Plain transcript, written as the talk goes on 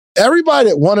everybody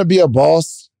that want to be a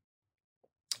boss,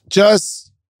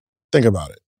 just think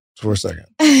about it for a second.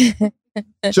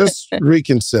 Just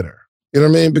reconsider. You know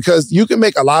what I mean? Because you can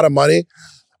make a lot of money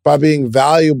by being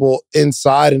valuable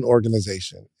inside an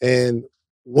organization. And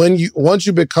once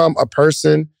you become a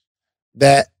person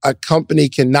that a company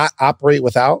cannot operate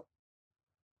without,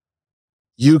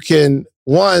 you can,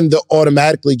 one, they'll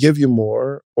automatically give you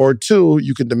more, or two,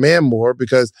 you can demand more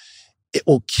because it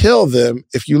will kill them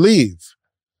if you leave.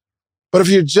 But if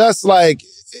you're just like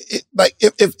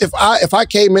if I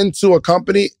came into a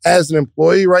company as an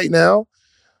employee right now,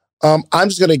 I'm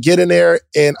just going to get in there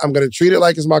and I'm going to treat it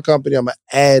like it's my company. I'm going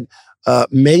to add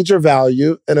major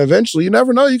value. And eventually, you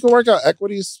never know, you can work out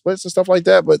equity splits and stuff like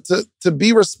that. But to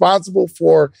be responsible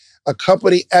for a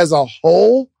company as a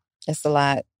whole. It's a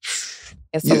lot.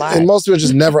 It's a lot. And most people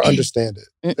just never understand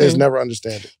it. They just never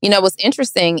understand it. You know, what's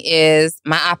interesting is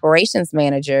my operations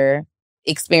manager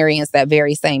experienced that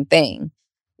very same thing.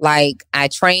 Like, I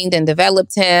trained and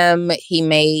developed him. He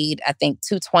made, I think,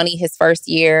 $220 his first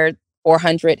year,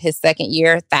 $400 his second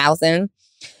year, $1,000.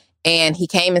 And he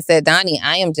came and said, Donnie,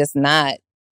 I am just not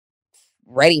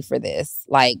ready for this.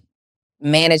 Like,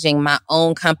 managing my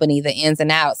own company, the ins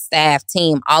and outs, staff,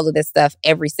 team, all of this stuff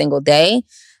every single day.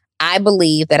 I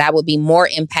believe that I would be more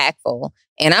impactful.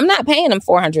 And I'm not paying him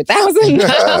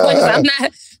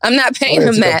 $400,000. I'm not paying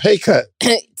him that. A pay cut.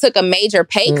 Took a major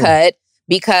pay cut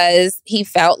because he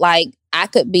felt like I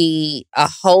could be a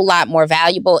whole lot more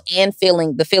valuable and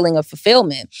the feeling of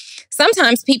fulfillment.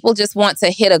 Sometimes people just want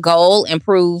to hit a goal and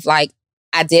prove like,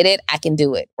 I did it, I can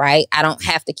do it, right? I don't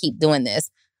have to keep doing this.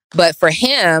 But for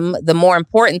him, the more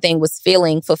important thing was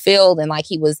feeling fulfilled and like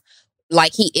he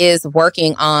is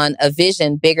working on a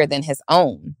vision bigger than his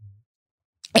own.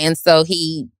 And so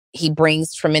he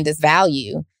brings tremendous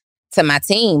value to my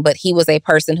team, but he was a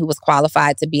person who was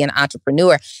qualified to be an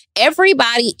entrepreneur.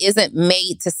 Everybody isn't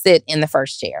made to sit in the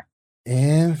first chair.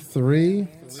 And 3,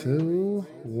 2,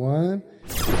 1.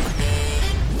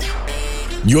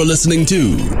 You're listening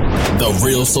to The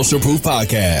Real Social Proof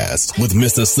Podcast with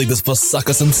Mr. Sleepers for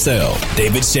Suckers himself,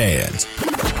 David Shands.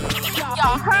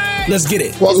 Let's get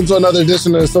it. Welcome to another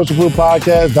edition of the Social Proof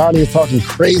Podcast. Donnie is talking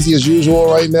crazy as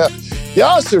usual right now.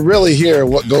 Y'all should really hear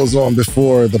what goes on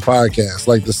before the podcast,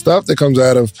 like the stuff that comes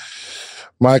out of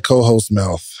my co-host's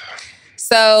mouth.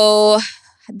 So,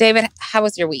 David, how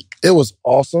was your week? It was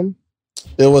awesome.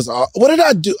 It was, what did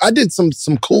I do? I did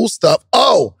some cool stuff.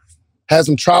 Oh, had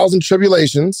some trials and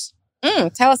tribulations.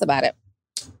 Tell us about it.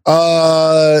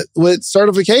 With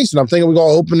certification, I'm thinking we're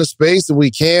going to open the space and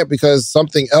we can't because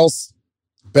something else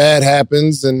bad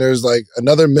happens and there's like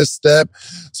another misstep.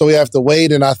 So we have to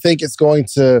wait. And I think it's going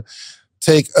to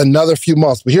take another few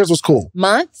months. But here's what's cool.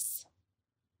 Months?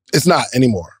 It's not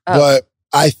anymore. Oh. But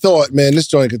I thought, man, this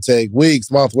joint could take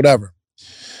weeks, months, whatever.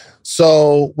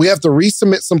 So we have to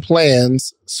resubmit some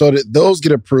plans so that those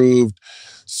get approved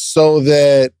so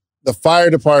that the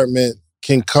fire department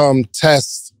can come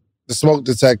test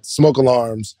the smoke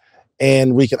alarms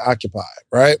and we can occupy,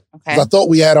 right? Okay. I thought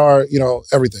we had our,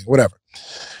 everything, whatever.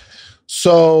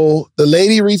 So the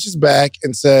lady reaches back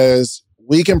and says,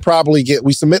 we had to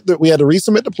resubmit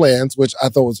the plans, which I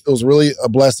thought it was really a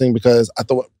blessing because I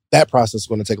thought that process was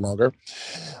going to take longer.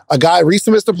 A guy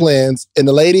resubmits the plans and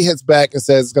the lady hits back and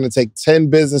says it's going to take 10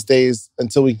 business days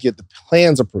until we can get the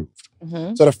plans approved.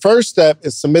 Mm-hmm. So the first step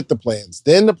is submit the plans.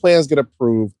 Then the plans get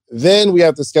approved. Then we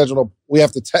have to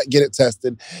get it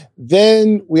tested.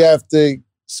 Then we have to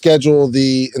schedule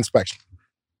the inspection.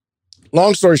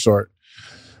 Long story short,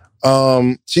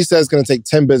 she says it's going to take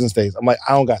 10 business days. I'm like,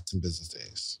 I don't got 10 business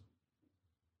days.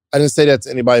 I didn't say that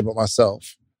to anybody but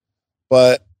myself.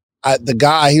 But the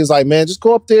guy, he was like, man, just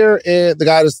go up there. And the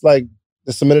guy that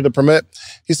submitted the permit,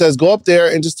 he says, go up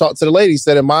there and just talk to the lady. He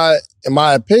said, in my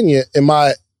opinion,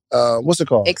 what's it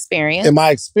called? Experience. In my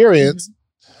experience,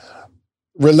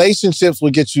 relationships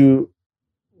will get you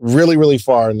really, really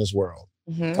far in this world.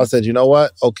 Mm-hmm. I said, you know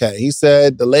what? Okay. He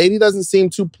said, the lady doesn't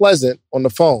seem too pleasant on the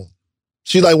phone.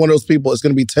 She's like one of those people, it's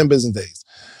going to be 10 business days.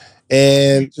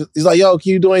 And he's like, yo,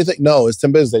 can you do anything? No, it's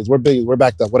 10 business days. We're busy. We're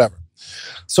backed up, whatever.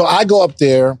 So I go up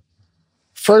there.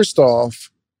 First off,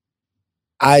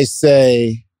 I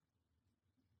say,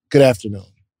 good afternoon.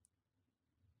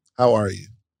 How are you?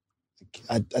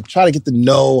 I try to get to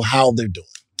know how they're doing.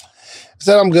 I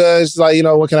said, I'm good. She's like,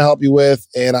 what can I help you with?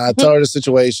 And I tell her the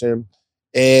situation.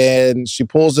 And she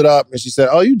pulls it up and she said,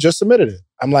 oh, you just submitted it.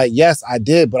 I'm like, yes, I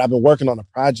did, but I've been working on a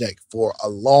project for a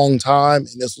long time.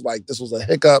 And this was a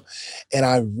hiccup. And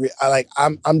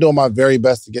I'm doing my very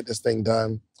best to get this thing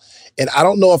done. And I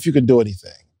don't know if you can do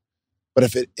anything, but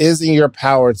if it is in your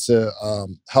power to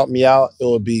help me out, it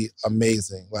would be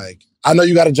amazing. Like, I know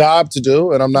you got a job to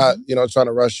do, and I'm not, trying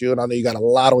to rush you, and I know you got a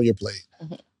lot on your plate.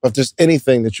 Mm-hmm. But if there's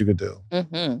anything that you could do.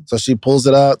 Mm-hmm. So she pulls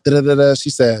it up, she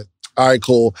said, all right,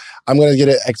 cool. I'm going to get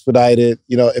it expedited.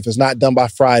 If it's not done by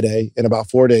Friday, in about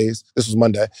 4 days, this was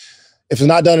Monday. If it's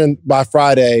not done by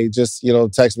Friday, just,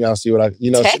 text me. I'll see what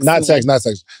not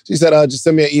text. She said, just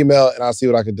send me an email and I'll see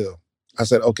what I can do. I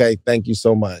said, okay, thank you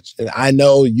so much. And I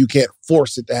know you can't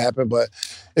force it to happen, but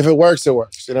if it works, it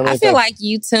works. You know what I mean? I feel like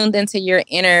you tuned into your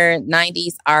inner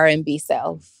 90s R&B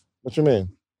self. What you mean?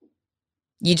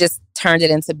 You just turned it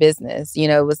into business.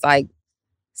 It was like,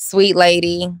 sweet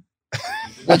lady,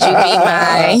 would you be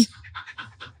my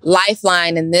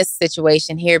lifeline in this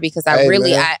situation here? Because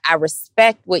I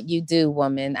respect what you do,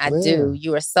 woman. I do.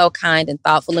 You are so kind and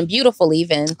thoughtful and beautiful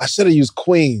even. I should have used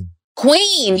Queen.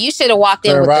 Queen, you should have walked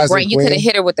in with the grand. You could have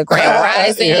hit her with the Grand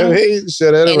Rising. And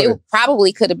it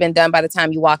probably could have been done by the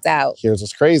time you walked out. Here's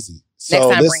what's crazy. Next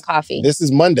time, bring coffee. This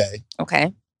is Monday.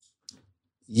 Okay.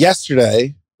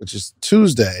 Yesterday, which is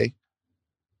Tuesday,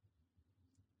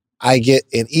 I get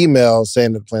an email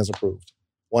saying that the plan's approved.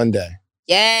 One day.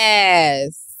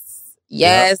 Yes.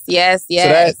 Yes.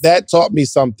 So that taught me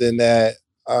something that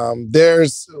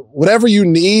there's whatever you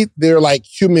need, they're like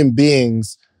human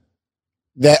beings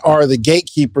that are the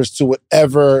gatekeepers to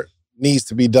whatever needs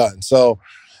to be done. So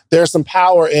there's some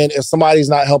power in if somebody's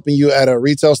not helping you at a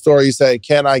retail store, you say,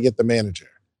 can I get the manager?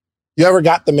 You ever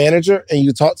got the manager and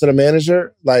you talk to the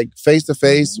manager, like face to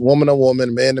face, woman to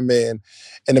woman, man to man,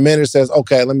 and the manager says,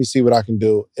 okay, let me see what I can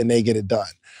do, and they get it done.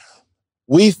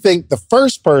 We think the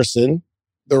first person,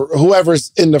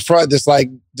 whoever's in the front that's like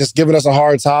just giving us a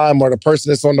hard time, or the person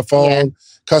that's on the phone,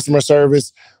 customer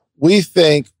service, we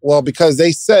think, well, because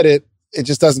they said it, it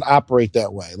just doesn't operate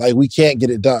that way. Like, we can't get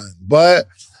it done. But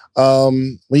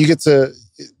when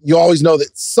you always know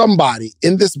that somebody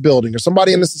in this building or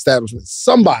somebody in this establishment,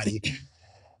 somebody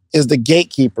is the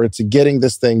gatekeeper to getting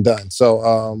this thing done.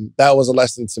 So that was a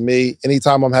lesson to me.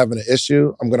 Anytime I'm having an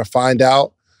issue, I'm going to find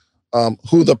out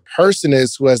who the person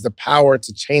is who has the power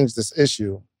to change this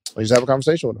issue. I just have a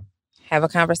conversation with them. Have a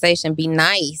conversation. Be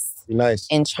nice. Be nice.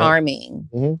 And charming.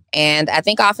 Mm-hmm. And I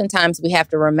think oftentimes we have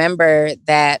to remember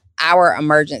that our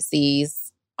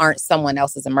emergencies aren't someone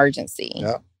else's emergency.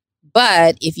 Yeah.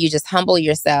 But if you just humble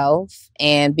yourself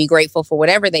and be grateful for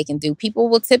whatever they can do, people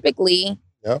will typically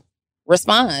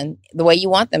respond the way you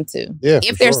want them to. Yeah,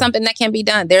 if there's something that can be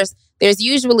done, there's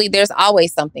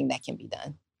always something that can be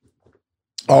done.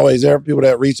 Always. There are people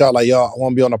that reach out like, yo, I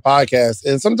want to be on a podcast.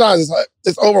 And sometimes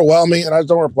it's overwhelming and I just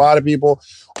don't reply to people.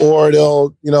 Or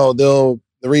they'll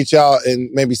reach out and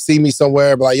maybe see me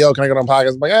somewhere, but like, yo, can I get on a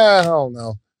podcast? I'm like, I don't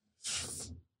know.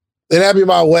 And that'd be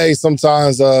my way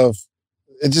sometimes of,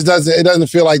 it doesn't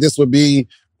feel like this would be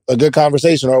a good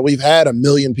conversation, or we've had 1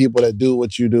 million people that do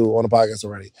what you do on a podcast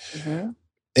already. Mm-hmm.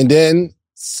 And then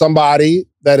somebody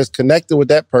that is connected with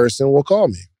that person will call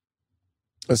me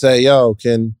and say, yo,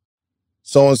 can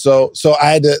so-and-so. So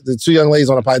I had the 2 young ladies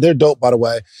on the podcast. They're dope, by the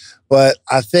way. But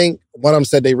I think one of them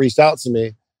said they reached out to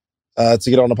me to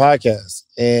get on the podcast.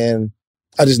 And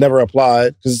I just never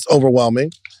applied because it's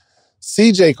overwhelming.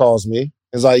 CJ calls me.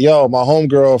 It's like, yo, my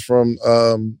homegirl from,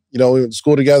 we went to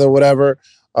school together, whatever.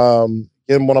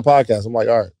 Get him on a podcast. I'm like,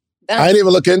 all right. I didn't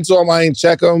even look into him. I didn't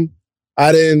check him.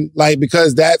 I didn't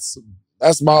because that's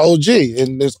my OG.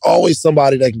 And there's always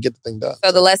somebody that can get the thing done.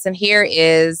 So the lesson here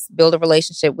is build a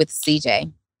relationship with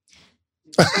CJ.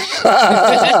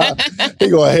 He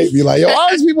gonna hate me like, yo, all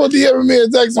these people DMing me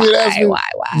and texting me and asking me. Why?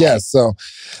 Yes, so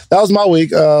that was my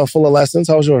week full of lessons.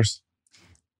 How was yours?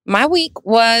 My week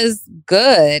was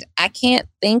good. I can't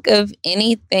think of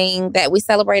anything that we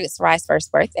celebrated Sarai's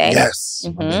first birthday. Yes.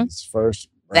 Mm-hmm. First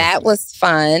birthday. That was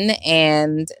fun.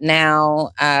 And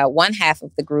now one half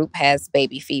of the group has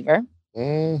baby fever.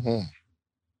 Mm-hmm.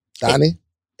 Donnie?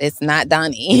 It's not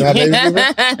Donnie. You have baby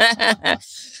fever?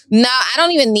 No, I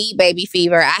don't even need baby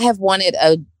fever. I have wanted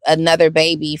another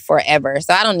baby forever.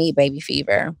 So I don't need baby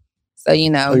fever. So, Are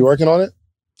you working on it?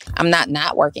 I'm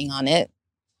not working on it.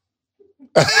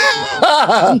 But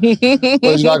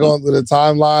you're not going through the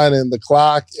timeline and the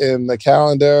clock and the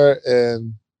calendar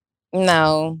and...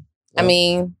 No. I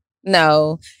mean,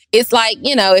 no. It's like,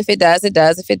 if it does, it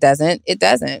does. If it doesn't, it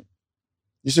doesn't.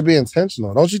 You should be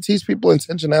intentional. Don't you teach people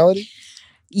intentionality?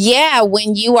 Yeah,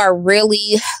 when you are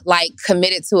really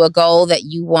committed to a goal that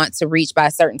you want to reach by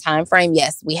a certain time frame,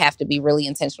 yes, we have to be really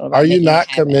intentional about it. Are you not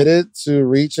committed to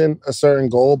reaching a certain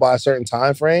goal by a certain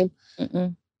time frame?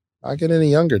 Mm-mm. Not getting any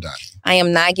younger, Donnie. I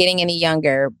am not getting any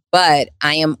younger, but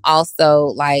I am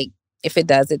also if it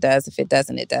does, it does. If it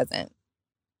doesn't, it doesn't.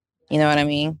 You know what I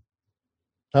mean?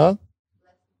 Huh?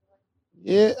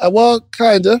 Yeah, well,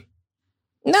 kind of.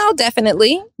 No,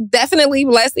 definitely. Definitely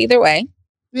blessed either way.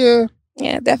 Yeah.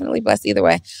 Yeah, definitely blessed either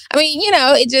way. I mean,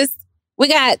 it just, we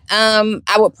got,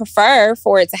 I would prefer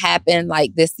for it to happen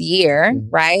like this year,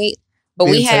 right? But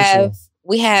we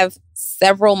have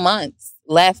several months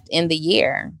left in the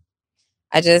year.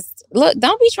 Look,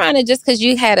 don't be trying to, just because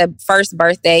you had a first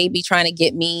birthday, be trying to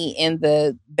get me in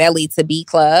the belly to be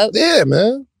club. Yeah,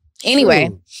 man. Anyway,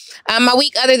 my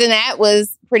week other than that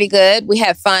was pretty good. We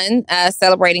had fun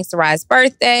celebrating Sarai's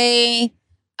birthday.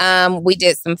 We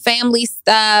did some family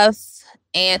stuff.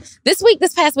 And this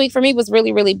past week for me was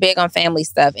really, really big on family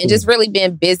stuff and just really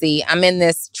been busy. I'm in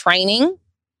this training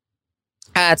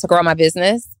to grow my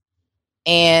business.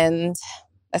 And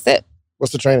that's it.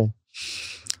 What's the training?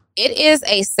 It is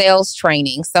a sales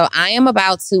training. So I am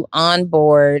about to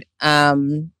onboard. I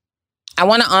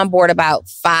want to onboard about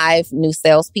 5 new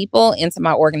salespeople into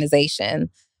my organization.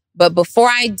 But before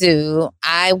I do,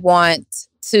 I want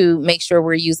to make sure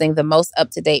we're using the most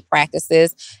up-to-date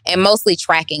practices and mostly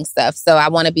tracking stuff. So I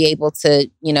want to be able to,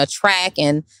 track,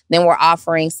 and then we're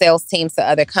offering sales teams to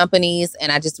other companies.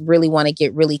 And I just really want to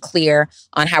get really clear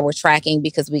on how we're tracking,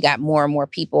 because we got more and more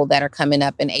people that are coming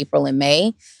up in April and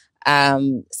May.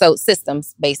 So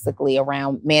systems basically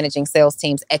around managing sales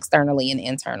teams externally and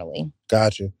internally.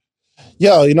 Gotcha.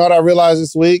 Yo, you know what I realized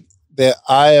this week? That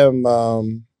I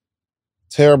am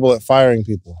terrible at firing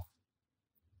people.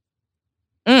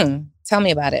 Tell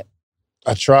me about it.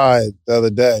 I tried the other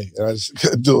day and I just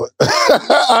couldn't do it.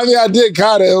 I mean, I did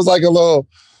kind of. It was like a little.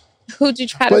 Who'd you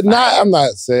try to fire? But I'm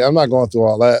not going through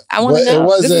all that. I want to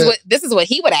know. This is what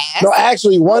he would ask. No,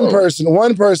 actually, one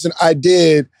person I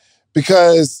did,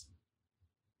 because,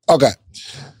 okay,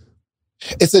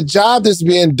 it's a job that's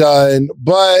being done,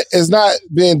 but it's not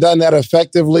being done that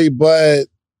effectively. But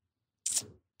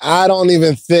I don't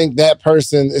even think that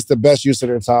person is the best use of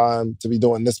their time to be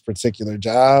doing this particular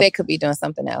job. They could be doing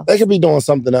something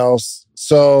else.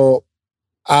 So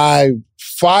I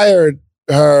fired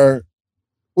her,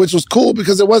 which was cool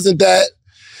because it wasn't that,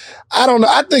 I don't know.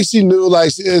 I think she knew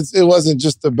it wasn't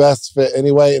just the best fit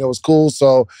anyway, and it was cool.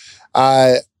 So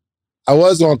I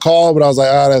was going to call, but I was like,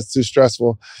 that's too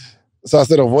stressful. So I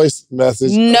sent a voice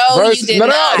message. You did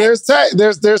not. No, there's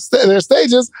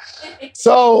stages.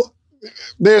 So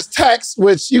there's text,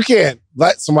 which you can't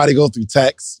let somebody go through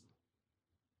text.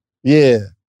 Yeah.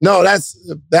 No, that's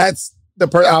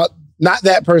not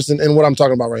that person and what I'm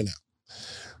talking about right now.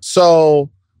 So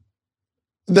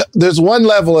there's one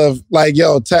level of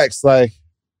text,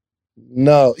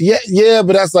 no. Yeah,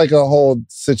 but that's like a whole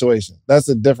situation. That's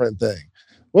a different thing.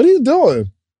 What are you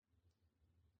doing?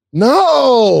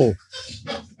 No.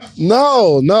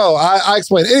 I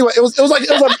explained. Anyway, it was a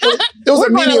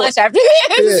menial. It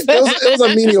was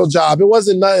a menial job. It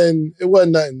wasn't nothing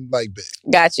like big.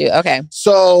 Got you. Okay.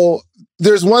 So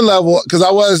there's one level, because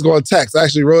I was going to text. I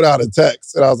actually wrote out a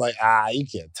text, and I was like, you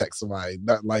can't text somebody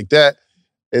nothing like that.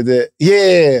 And then,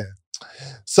 yeah.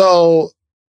 So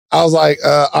I was like,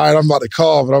 all right, I'm about to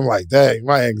call, but I'm like, dang,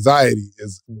 my anxiety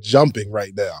is jumping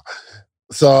right now.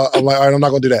 So I'm like, all right, I'm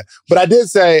not going to do that. But I did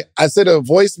say, I sent a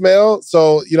voicemail.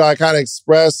 So, I kind of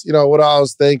expressed, what I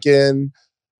was thinking.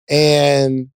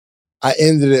 And I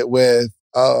ended it with,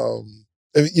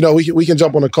 we can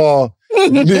jump on a call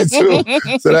if you need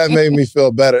to. So that made me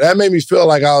feel better. That made me feel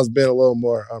like I was being a little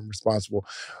more responsible.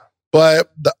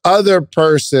 But the other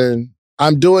person,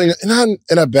 I'm doing, not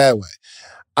in a bad way,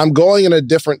 I'm going in a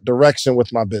different direction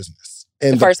with my business.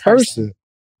 And the first person.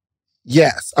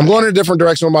 Yes, I'm going in a different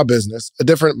direction with my business, a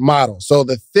different model. So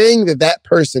the thing that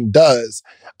person does,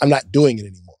 I'm not doing it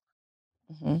anymore.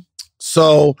 Mm-hmm.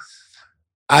 So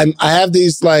I have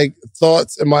these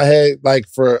thoughts in my head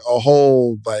for a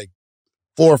whole 4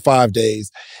 or 5 days.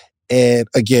 And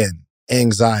again,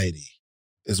 anxiety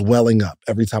is welling up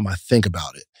every time I think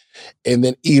about it. And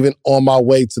then even on my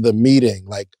way to the meeting,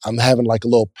 I'm having a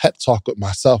little pep talk with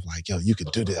myself, yo, you can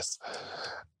do this.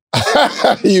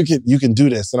 you can do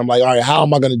this. And I'm like, all right, how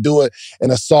am I going to do it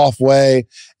in a soft way?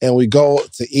 And we go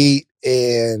to eat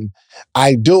and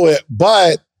I do it,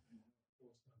 but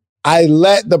I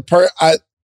let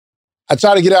I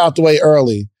try to get out the way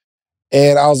early.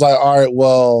 And I was like, all right,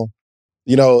 well,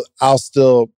 I'll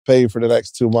still pay you for the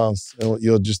next 2 months and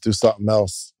you'll just do something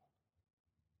else.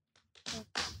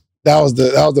 That was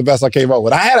the best I came up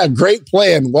with. I had a great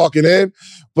plan walking in,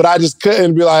 but I just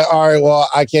couldn't be like, all right, well,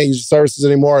 I can't use your services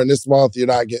anymore. And this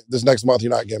next month, you're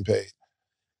not getting paid.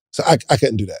 So I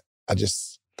couldn't do that. It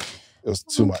was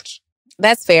too much.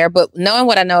 That's fair. But knowing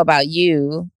what I know about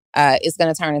you, it's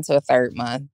going to turn into a 3rd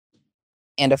month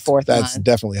and a 4th month. That's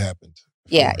definitely happened.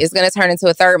 Yeah, it's going to turn into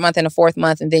a 3rd month and a 4th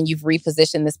month. And then you've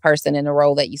repositioned this person in a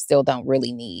role that you still don't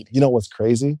really need. You know what's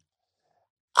crazy?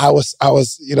 I was,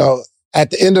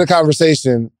 at the end of the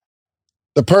conversation,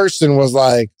 the person was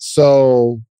like,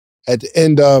 so at the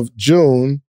end of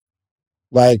June,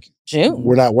 we're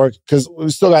not working because we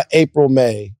still got April,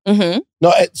 May. Mm-hmm.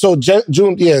 No, so June,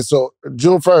 so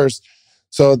June 1st.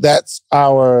 So that's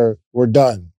we're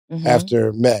done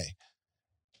after May.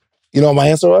 You know what my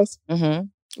answer was? Mm-hmm.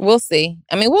 We'll see.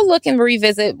 I mean, we'll look and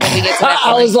revisit when we get to that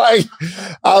point.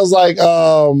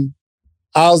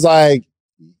 I was like,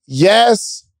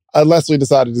 yes, unless we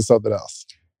decide to do something else.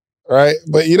 Right?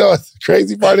 But the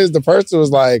crazy part is the person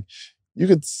was like, you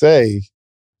could say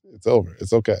it's over.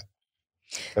 It's okay.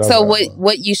 So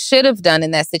what you should have done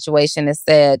in that situation is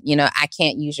said, I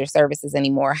can't use your services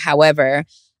anymore. However,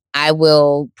 I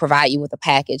will provide you with a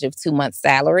package of 2 months'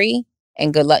 salary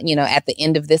and good luck. At the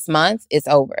end of this month, it's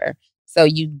over. So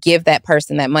you give that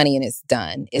person that money and it's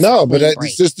done. But they're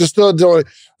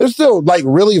still like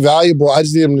really valuable. I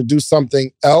just need them to do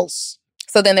something else.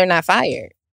 So then they're not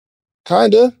fired.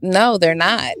 Kinda. No, they're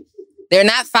not. They're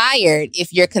not fired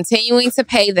if you're continuing to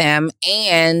pay them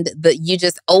and you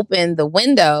just open the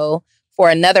window for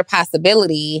another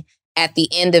possibility at the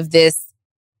end of this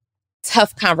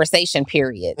tough conversation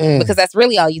period. Because that's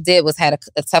really all you did was had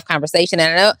a tough conversation.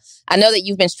 And I know that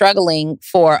you've been struggling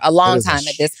for a long time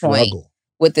at this point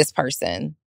with this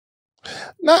person.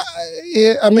 No,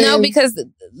 because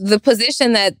the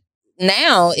position that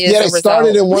now is they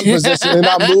started in one position and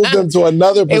I moved them to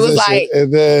another position. It was like,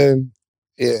 and then,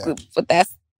 but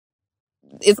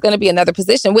it's going to be another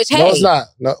position, which, hey. No, it's not.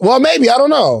 No. Well, maybe. I don't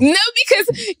know. No,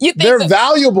 because you think they're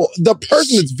valuable. The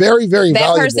person is very, very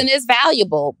valuable. That person is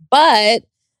valuable, but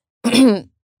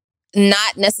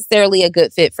not necessarily a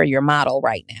good fit for your model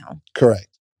right now. Correct.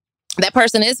 That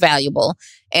person is valuable.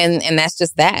 And that's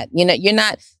just that. You're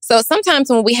not. So sometimes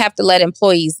when we have to let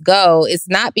employees go, it's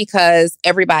not because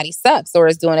everybody sucks or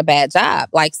is doing a bad job.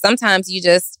 Like sometimes you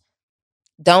just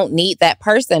don't need that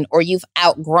person, or you've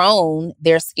outgrown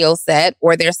their skill set,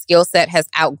 or their skill set has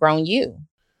outgrown you.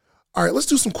 All right, let's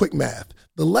do some quick math.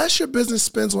 The less your business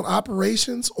spends on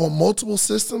operations, on multiple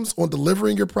systems, on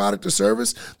delivering your product or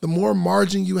service, the more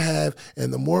margin you have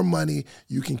and the more money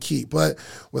you can keep. But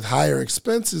with higher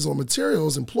expenses on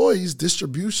materials, employees,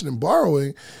 distribution, and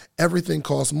borrowing, everything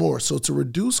costs more. So to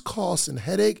reduce costs and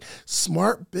headache,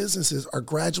 smart businesses are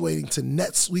graduating to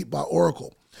NetSuite by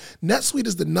Oracle. NetSuite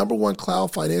is the #1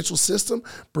 cloud financial system,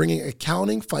 bringing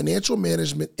accounting, financial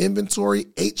management, inventory,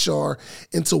 HR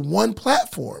into one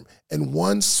platform and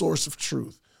one source of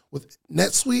truth. With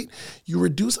NetSuite, you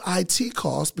reduce IT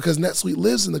costs because NetSuite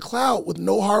lives in the cloud with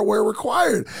no hardware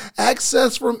required.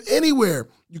 Access from anywhere.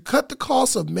 You cut the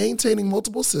cost of maintaining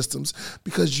multiple systems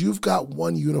because you've got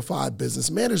one unified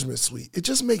business management suite. It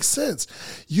just makes sense.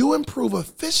 You improve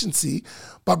efficiency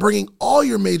by bringing all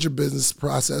your major business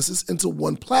processes into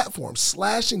one platform,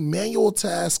 slashing manual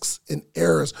tasks and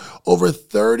errors. Over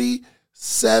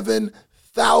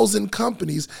 37,000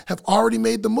 companies have already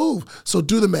made the move. So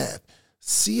do the math.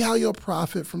 See how you'll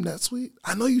profit from NetSuite?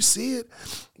 I know you see it.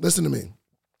 Listen to me.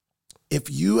 If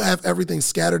you have everything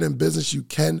scattered in business, you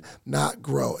cannot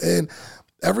grow. And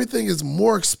everything is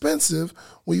more expensive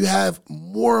when you have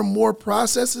more and more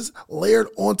processes layered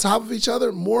on top of each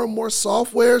other, more and more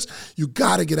softwares. You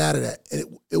got to get out of that.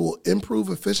 And it will improve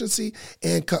efficiency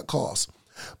and cut costs.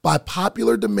 By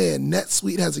popular demand,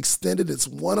 NetSuite has extended its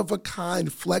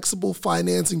one-of-a-kind flexible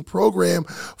financing program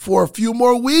for a few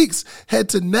more weeks. Head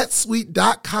to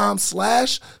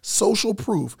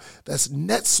netsuite.com/socialproof. That's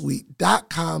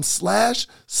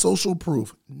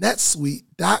netsuite.com/socialproof.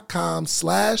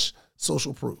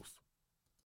 netsuite.com/socialproof.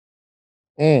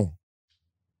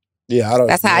 Yeah, I don't.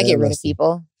 That's how I get rid of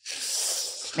people.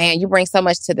 Man, you bring so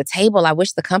much to the table. I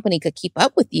wish the company could keep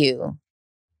up with you.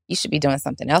 You should be doing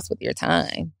something else with your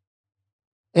time.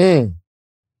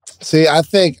 See, I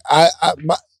think I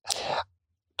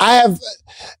have.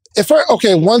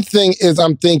 One thing is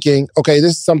I'm thinking, okay,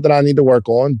 this is something I need to work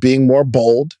on, being more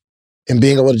bold and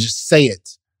being able to just say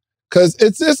it. Because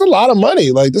it's a lot of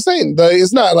money. Like,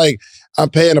 it's not like I'm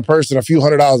paying a person a few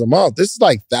 $100s a month. This is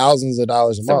like thousands of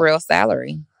dollars a month. It's a real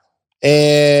salary.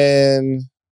 And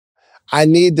I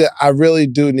really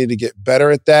do need to get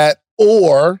better at that.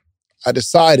 Or I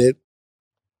decided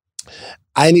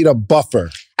I need a buffer.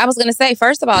 I was going to say,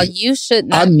 first of all, you should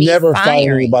not I'm be never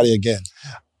firing anybody again.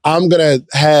 I'm going to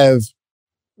have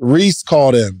Reese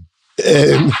call him.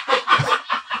 And,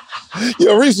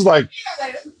 Reese was like,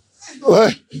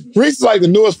 Reese is like the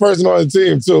newest person on the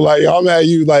team too. Like, I'm gonna have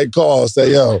you call,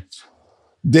 say, yo,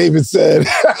 David said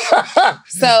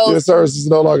so your service is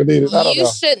no longer needed. I don't know.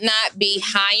 You should not be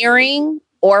hiring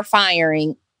or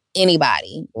firing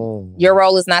anybody. Your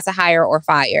role is not to hire or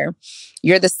fire.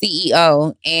 you're the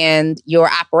CEO, and your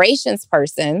operations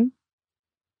person,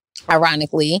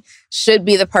 ironically, should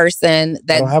be the person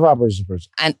that... I don't have an operations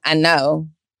person. I know.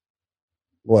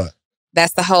 What?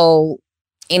 That's the whole...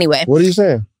 Anyway. What are you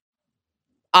saying?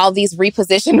 All these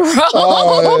repositioned roles.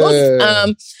 Oh, yeah.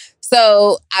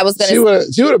 So I was going to...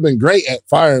 She would have been great at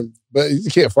firing, but you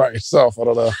can't fire yourself. I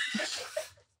don't know.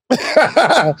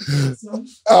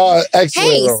 Excellent.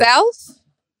 Hey, South.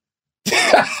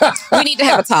 We need to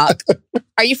have a talk.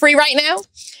 Are you free right now?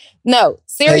 No,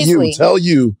 seriously. Hey, tell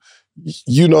you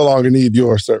no longer need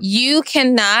your service. You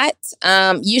cannot,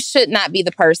 you should not be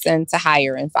the person to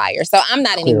hire and fire. So I'm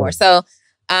not anymore. So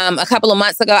a couple of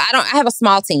months ago, I have a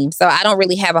small team, so I don't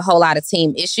really have a whole lot of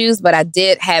team issues, but I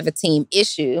did have a team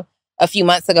issue a few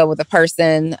months ago with a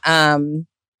person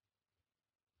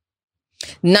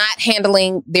not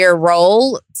handling their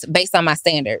role based on my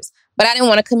standards. But I didn't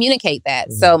want to communicate that.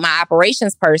 Mm-hmm. So my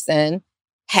operations person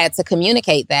had to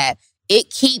communicate that. It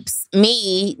keeps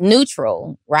me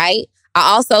neutral, right?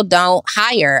 I also don't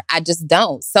hire. I just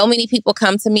don't. So many people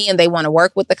come to me and they want to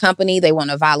work with the company. They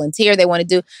want to volunteer. They want to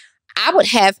do. I would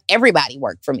have everybody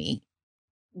work for me,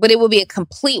 but it would be a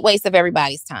complete waste of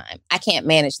everybody's time. I can't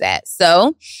manage that.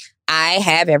 So I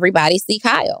have everybody see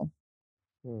Kyle.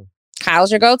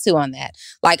 Kyle's your go-to on that.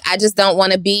 Like, I just don't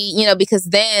want to be, because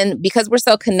we're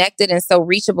so connected and so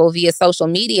reachable via social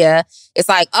media, it's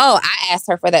like, oh, I asked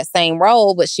her for that same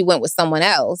role, but she went with someone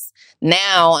else.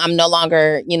 Now I'm no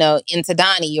longer, into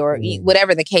Donnie or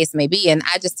whatever the case may be. And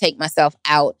I just take myself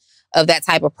out of that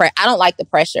type of I don't like the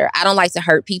pressure. I don't like to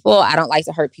hurt people. I don't like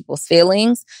to hurt people's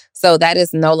feelings. So that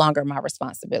is no longer my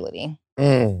responsibility.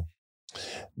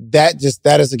 That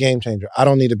is a game changer. I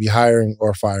don't need to be hiring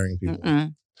or firing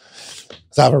people.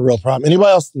 So I have a real problem. Anybody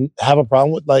else have a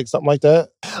problem with something like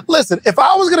that? Listen, if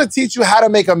I was going to teach you how to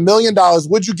make $1 million,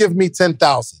 would you give me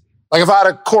 10,000? Like if I had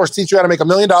a course teach you how to make $1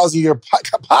 million a year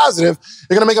positive,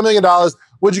 you're going to make $1 million,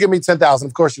 would you give me 10,000?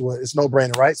 Of course you would. It's no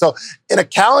brainer, right? So in a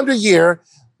calendar year,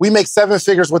 we make 7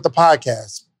 figures with the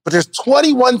podcast. But there's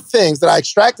 21 things that I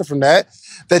extracted from that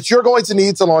you're going to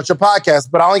need to launch your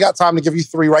podcast. But I only got time to give you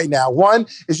 3 right now. One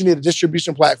is you need a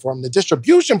distribution platform. The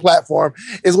distribution platform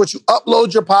is what you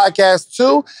upload your podcast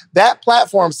to. That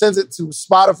platform sends it to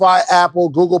Spotify, Apple,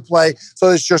 Google Play, so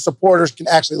that your supporters can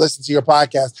actually listen to your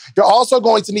podcast. You're also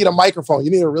going to need a microphone. You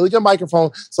need a really good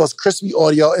microphone so it's crispy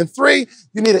audio. And 3,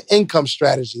 you need an income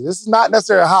strategy. This is not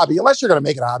necessarily a hobby, unless you're going to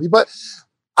make it a hobby. But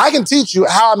I can teach you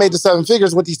how I made the 7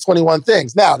 figures with these 21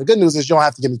 things. Now, the good news is you don't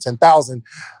have to give me 10,000.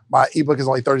 My ebook is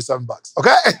only $37,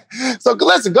 okay? So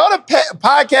listen, go to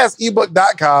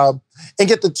podcastebook.com and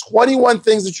get the 21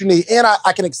 things that you need. And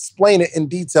I can explain it in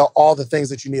detail, all the things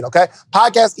that you need, okay?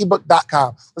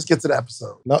 Podcastebook.com. Let's get to the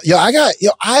episode. No,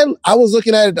 I was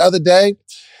looking at it the other day.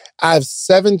 I have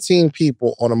 17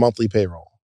 people on a monthly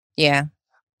payroll. Yeah.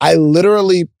 I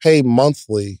literally pay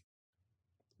monthly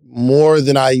more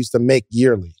than I used to make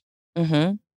yearly.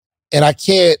 Mm-hmm. And I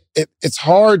can't, it's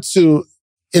hard to,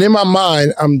 and in my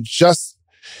mind, I'm justifying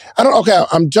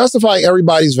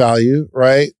everybody's value,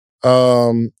 right?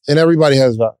 And everybody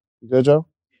has value. You good, Joe?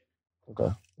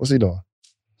 Okay. What's he doing?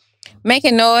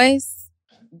 Making noise,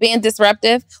 being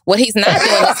disruptive. What he's not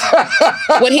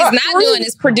doing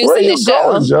is producing the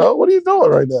show. Going, Joe? What are you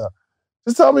doing right now?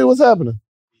 Just tell me what's happening.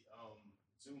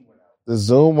 The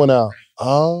Zoom went out.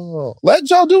 Oh, let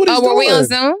Joe do what he's doing. Oh, were we on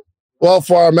Zoom? Well,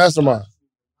 for our mastermind.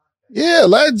 Yeah,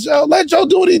 let Joe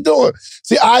do what he's doing.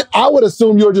 See, I would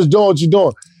assume you're just doing what you're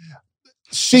doing.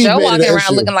 Joe walking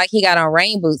around looking like he got on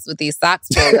rain boots with these socks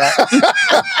pulled up.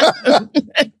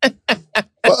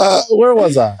 Where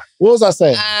was I? What was I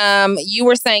saying? You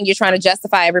were saying you're trying to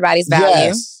justify everybody's value.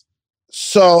 Yes.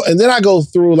 So, and then I go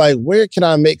through where can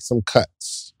I make some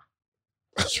cuts?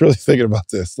 I was really thinking about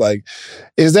this.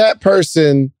 Is that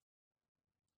person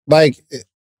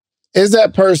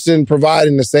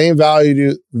providing the same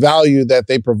value that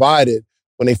they provided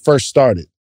when they first started?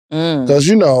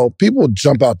 Because, people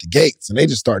jump out the gates and they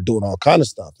just start doing all kind of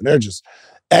stuff and they're just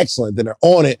excellent. Then they're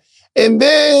on it. And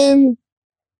then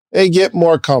they get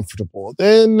more comfortable.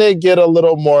 Then they get a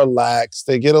little more lax.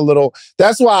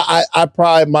 That's why I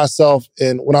pride myself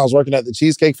in, when I was working at the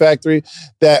Cheesecake Factory,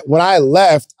 that when I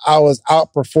left, I was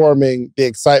outperforming the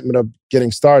excitement of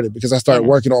getting started because I started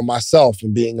working on myself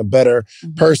and being a better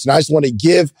person. I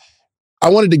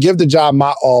wanted to give the job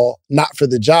my all, not for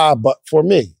the job, but for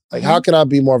me. How can I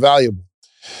be more valuable?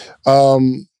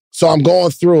 So I'm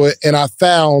going through it and I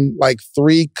found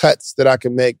 3 cuts that I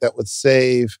can make that would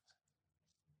save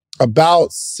about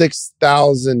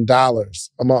 $6,000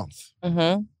 a month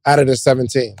out of the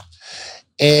 17.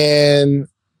 And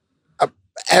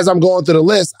as I'm going through the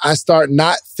list, I start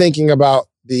not thinking about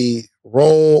the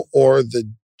role or the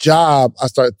job, I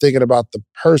start thinking about the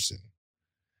person.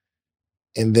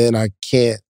 And then I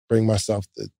can't bring myself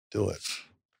to do it.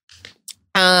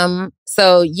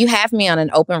 So you have me on an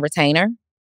open retainer.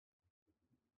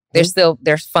 There's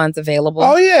funds available.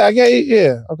 Oh yeah,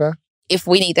 okay. If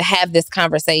we need to have this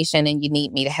conversation and you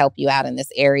need me to help you out in this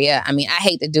area, I mean, I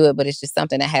hate to do it, but it's just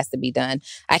something that has to be done.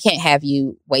 I can't have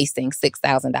you wasting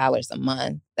 $6,000 a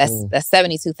month. That's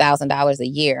 $72,000 a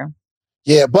year.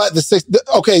 Yeah, but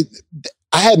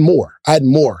I had more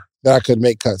that I could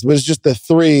make cuts, but it's just the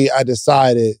 3 I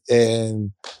decided,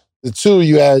 and the 2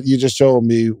 you just showed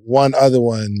me. One other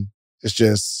one is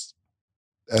just.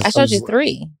 I showed you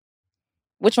 3.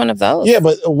 Which one of those? Yeah,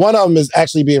 but one of them is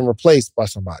actually being replaced by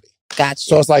somebody. Gotcha.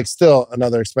 So it's like still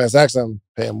another expense. Actually, I'm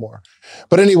paying more.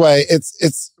 But anyway,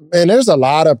 man, there's a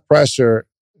lot of pressure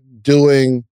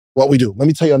doing what we do. Let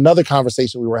me tell you another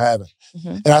conversation we were having.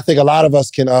 Mm-hmm. And I think a lot of us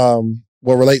can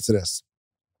will relate to this.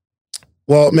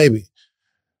 Well, maybe.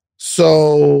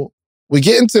 So we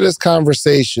get into this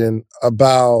conversation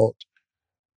about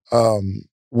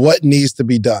what needs to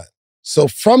be done. So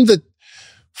if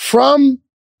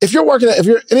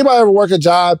anybody ever work a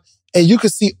job and you can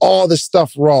see all this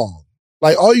stuff wrong,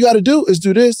 like all you got to do is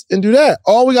do this and do that.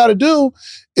 All we got to do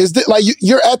is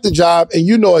you're at the job and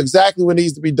you know exactly what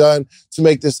needs to be done to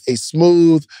make this a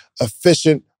smooth,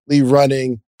 efficiently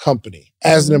running company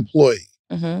as an employee.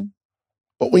 Mm-hmm.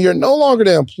 But when you're no longer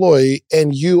the employee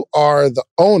and you are the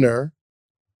owner,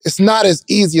 it's not as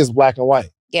easy as black and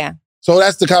white. Yeah. So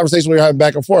that's the conversation we were having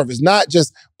back and forth. It's not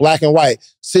just black and white.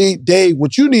 See, Dave,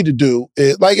 what you need to do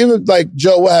is even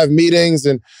Joe will have meetings,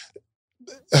 and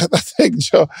I think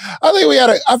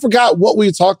I forgot what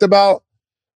we talked about,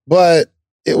 but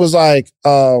it was like,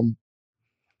 I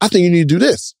think you need to do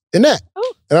this and that.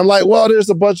 Ooh. And I'm like, well, there's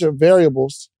a bunch of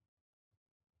variables.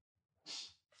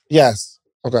 Yes.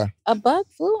 Okay. A bug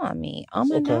flew on me on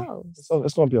my nose. It's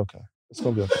going to be okay. It's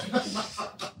going to be okay.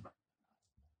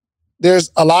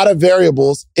 There's a lot of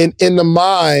variables in the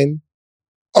mind.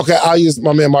 Okay, I'll use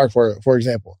my man Mark for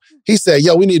example. He said,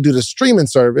 we need to do the streaming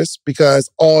service because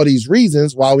all these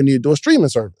reasons why we need to do a streaming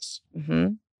service.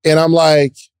 Mm-hmm. And I'm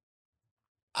like,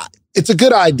 it's a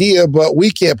good idea, but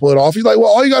we can't pull it off. He's like, well,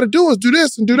 all you got to do is do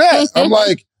this and do that. I'm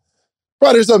like,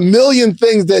 bro, there's a million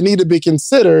things that need to be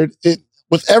considered.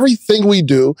 With everything we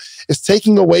do, it's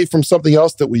taking away from something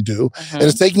else that we do. Mm-hmm. And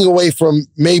it's taking away from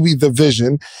maybe the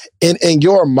vision. And in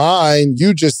your mind,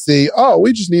 you just see,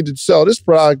 we just need to sell this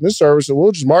product, this service, and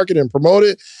we'll just market it and promote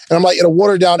it. And I'm like, it'll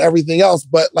water down everything else.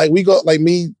 But we go,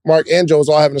 me, Mark, and Joe was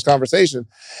all having this conversation.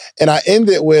 And I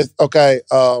ended with, it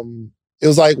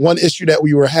was one issue that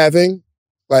we were having.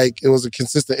 It was a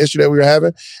consistent issue that we were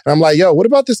having. And I'm like, what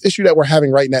about this issue that we're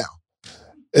having right now?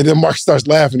 And then Mark starts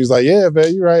laughing. He's like, yeah,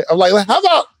 man, you're right. I'm like, how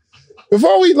about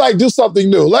before we do something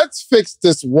new, let's fix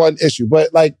this one issue.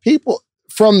 But people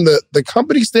from the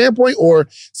company standpoint or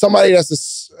somebody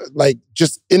that's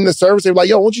just in the service, they're like,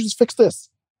 why don't you just fix this?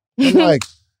 I'm like,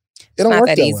 it don't work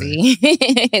that easy.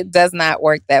 It does not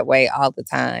work that way all the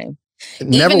time. It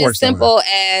never Even works as simple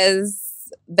as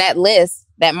that list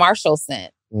that Marshall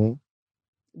sent. Mm-hmm.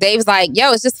 Dave's like,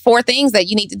 it's just 4 things that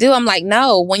you need to do. I'm like,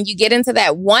 no, when you get into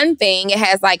that one thing, it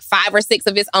has 5 or 6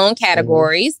 of its own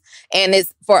categories. Mm-hmm. And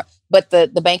but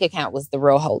the bank account was the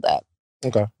real holdup.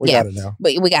 Okay, we got it now.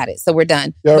 But we got it, so we're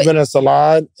done. You ever been in a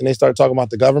salon and they start talking about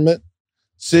the government?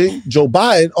 See, Joe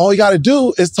Biden, all you got to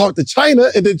do is talk to China,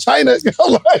 and then China is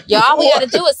all we got to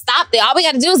do is stop there. All we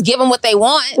got to do is give them what they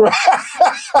want.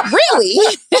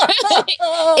 Really?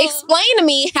 Explain to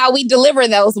me how we deliver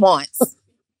those wants.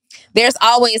 There's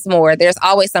always more. There's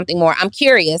always something more. I'm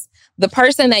curious. The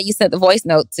person that you sent the voice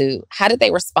note to, how did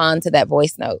they respond to that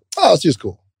voice note? Oh, she's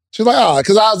cool. She's like,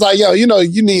 because I was like,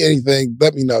 you need anything,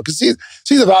 let me know. Because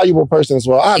she's a valuable person as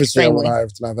well. Obviously,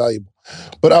 it's not valuable.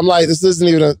 But I'm like, this isn't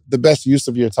even the best use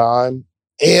of your time.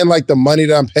 And the money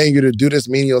that I'm paying you to do this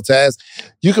menial task,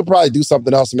 you could probably do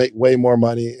something else to make way more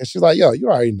money. And she's like, you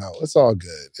already know. It's all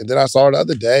good. And then I saw her the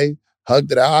other day,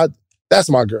 hugged it out. That's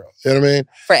my girl. You know what I mean?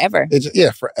 Forever.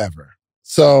 Forever.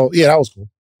 So, that was cool.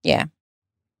 Yeah.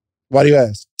 Why do you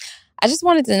ask? I just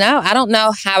wanted to know. I don't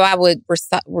know how I would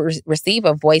receive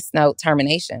a voice note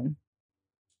termination.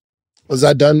 Was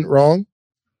I done wrong?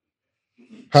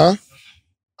 Huh?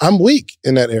 I'm weak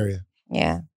in that area.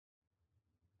 Yeah.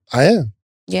 I am.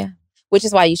 Yeah. Which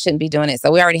is why you shouldn't be doing it.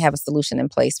 So we already have a solution in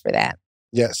place for that.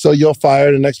 Yeah. So you'll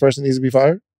fire the next person needs to be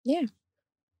fired? Yeah.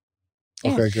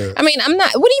 Yeah. Okay, good. I mean, I'm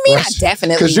not. What do you mean? I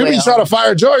definitely because you be trying to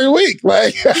fire Joe every week,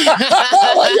 leave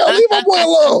my boy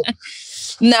alone.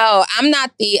 No, I'm not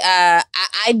the.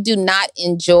 I do not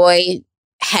enjoy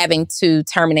having to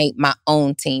terminate my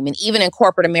own team. And even in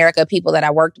corporate America, people that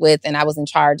I worked with and I was in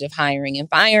charge of hiring and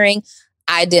firing,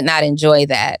 I did not enjoy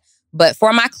that. But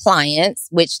for my clients,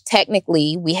 which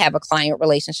technically we have a client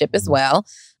relationship as well,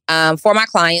 for my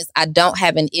clients, I don't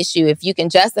have an issue if you can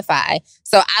justify.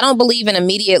 So I don't believe in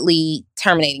immediately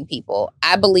terminating people.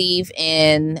 I believe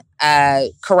in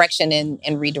correction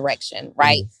and redirection,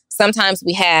 right? Sometimes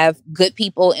we have good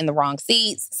people in the wrong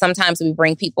seats. Sometimes we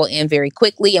bring people in very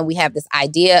quickly and we have this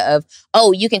idea of,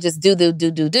 oh, you can just do.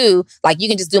 Like you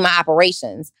can just do my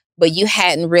operations. But you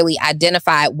hadn't really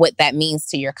identified what that means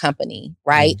to your company,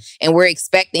 right? And we're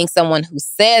expecting someone who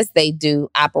says they do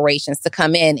operations to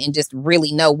come in and just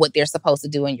really know what they're supposed to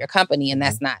do in your company. And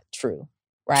that's not true,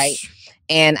 right?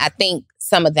 And I think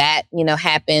some of that,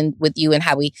 happened with you and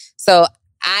so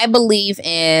I believe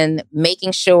in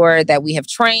making sure that we have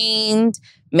trained,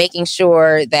 making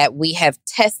sure that we have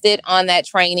tested on that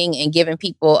training and given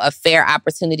people a fair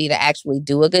opportunity to actually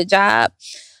do a good job.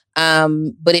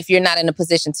 But if you're not in a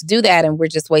position to do that and we're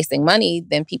just wasting money,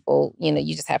 then people,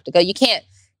 you just have to go. You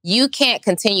can't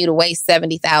continue to waste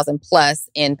 $70,000 plus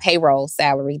in payroll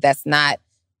salary that's not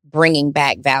bringing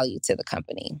back value to the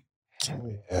company.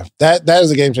 Yeah, that is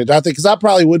a game changer. I think because I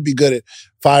probably would be good at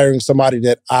firing somebody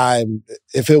that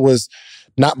if it was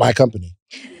not my company.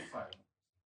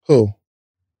 Who?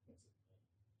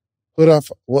 What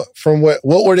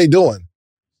were they doing?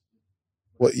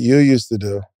 What you used to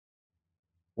do.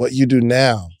 What you do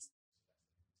now.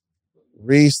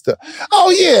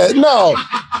 Oh, yeah, no.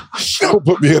 Don't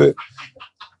put me in it.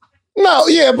 No,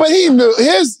 yeah, but he knew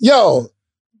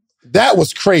that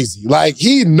was crazy. Like,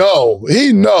 he know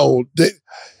that,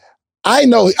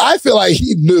 I feel like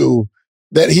he knew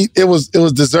that it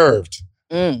was deserved.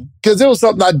 Because it was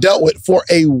something I dealt with for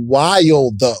a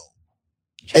while, though.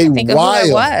 I think of who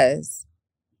it was.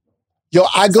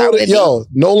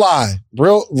 No lie.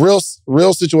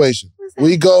 Real situation.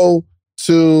 We go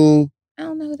to... I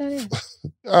don't know who that is.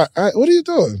 All right, what are you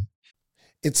doing?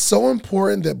 It's so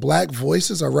important that Black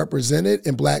voices are represented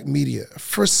in Black media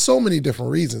for so many different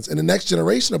reasons. And the next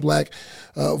generation of Black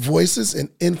voices and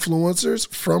influencers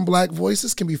from Black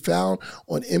voices can be found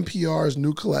on NPR's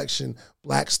new collection,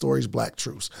 Black Stories, Black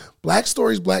Truths. Black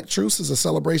Stories, Black Truths is a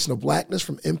celebration of Blackness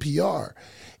from NPR.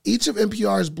 Each of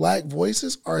NPR's Black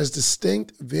voices are as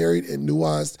distinct, varied, and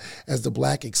nuanced as the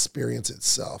Black experience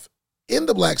itself. In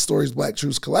the Black Stories, Black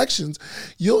Truths collections,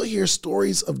 you'll hear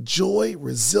stories of joy,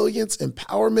 resilience,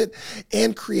 empowerment,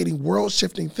 and creating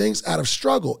world-shifting things out of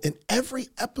struggle. And every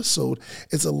episode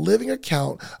is a living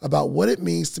account about what it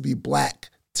means to be Black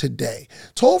today,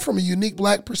 told from a unique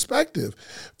Black perspective.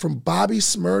 From Bobby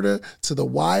Shmurda to The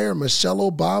Wire,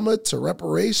 Michelle Obama to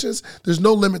reparations, there's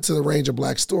no limit to the range of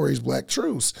Black stories, Black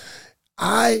truths.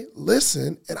 I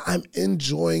listen and I'm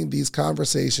enjoying these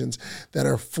conversations that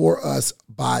are for us,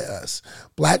 by us.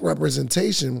 Black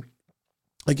representation,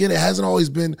 again, it hasn't always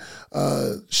been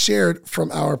shared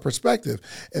from our perspective.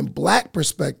 And Black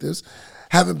perspectives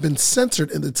haven't been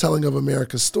centered in the telling of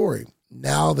America's story.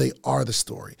 Now they are the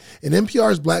story. In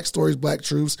NPR's Black Stories, Black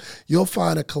Truths, you'll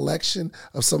find a collection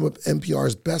of some of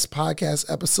NPR's best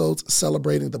podcast episodes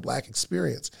celebrating the Black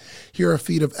experience. Here are a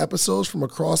feed of episodes from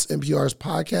across NPR's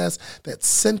podcasts that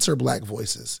center Black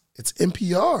voices. It's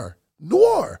NPR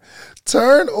Noir.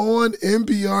 Turn on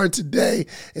NPR today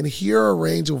and hear a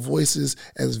range of voices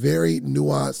as varied,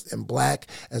 nuanced, and Black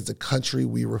as the country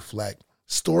we reflect.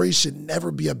 Stories should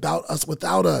never be about us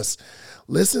without us.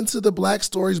 Listen to the Black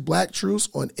Stories, Black Truths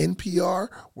on NPR,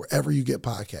 wherever you get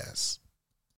podcasts.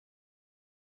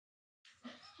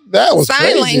 That was sign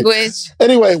crazy. Language.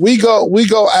 Anyway, we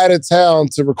go out of town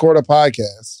to record a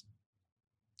podcast.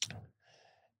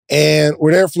 And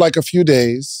we're there for like a few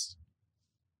days.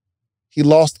 He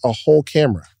lost a whole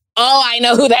camera. Oh, I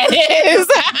know who that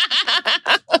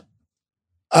is.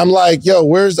 I'm like, yo,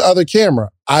 where's the other camera?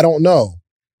 I don't know.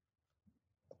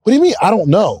 What do you mean? I don't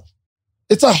know.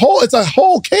 It's a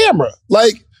whole camera.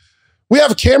 Like, we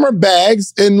have camera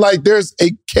bags and like there's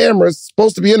a camera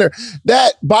supposed to be in there.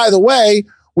 That, by the way,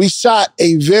 we shot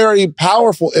a very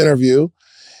powerful interview.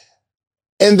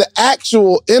 And the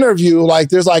actual interview, like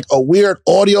there's like a weird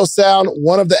audio sound.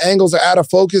 One of the angles are out of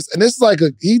focus. And this is like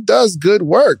he does good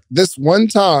work. This one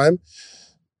time,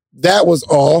 that was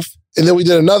off. And then we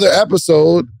did another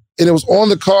episode and it was on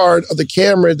the card of the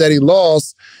camera that he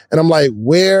lost. And I'm like,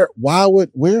 where's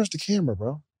the camera,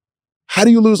 bro? How do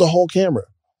you lose a whole camera?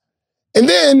 And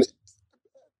then,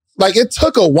 like, it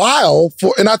took a while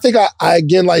and I think I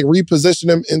again, like, repositioned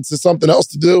him into something else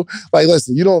to do. Like,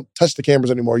 listen, you don't touch the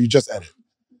cameras anymore. You just edit.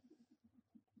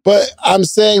 But I'm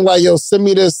saying, like, yo, send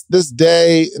me this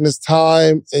day and this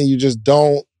time, and you just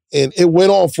don't it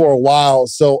went on for a while.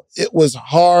 So it was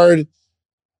hard.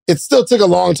 It still took a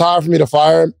long time for me to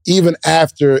fire him, even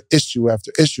after issue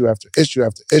after issue after issue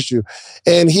after issue.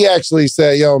 And he actually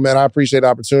said, yo, man, I appreciate the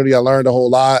opportunity. I learned a whole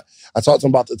lot. I talked to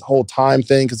him about the whole time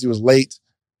thing because he was late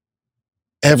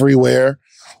everywhere.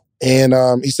 And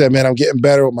he said, man, I'm getting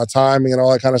better with my timing and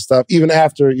all that kind of stuff. Even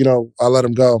after, I let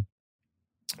him go.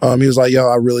 He was like, yo,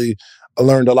 I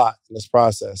learned a lot in this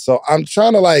process. So I'm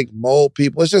trying to mold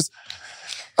people. It's just,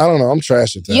 I don't know. I'm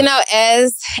trash at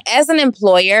that. As an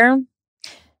employer,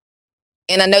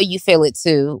 and I know you feel it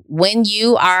too, when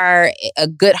you are a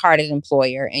good-hearted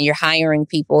employer and you're hiring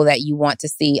people that you want to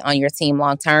see on your team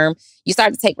long-term, you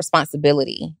start to take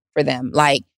responsibility for them.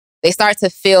 They start to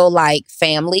feel like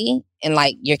family and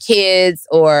like your kids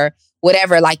or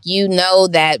whatever. You know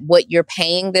that what you're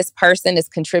paying this person is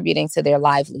contributing to their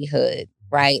livelihood,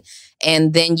 right?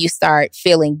 And then you start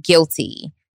feeling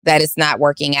guilty that it's not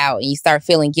working out. And you start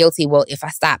feeling guilty. Well, if I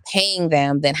stop paying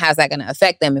them, then how's that going to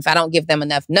affect them? If I don't give them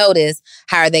enough notice,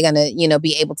 how are they going to,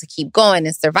 be able to keep going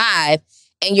and survive?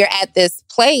 And you're at this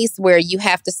place where you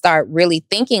have to start really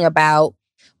thinking about,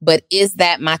 but is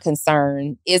that my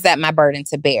concern? Is that my burden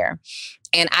to bear?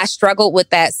 And I struggled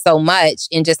with that so much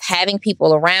in just having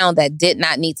people around that did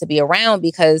not need to be around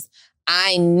because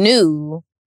I knew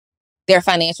their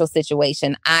financial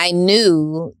situation. I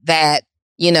knew that,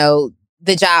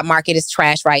 the job market is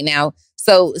trash right now.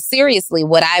 So seriously,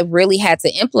 what I really had to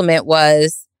implement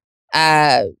was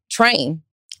train.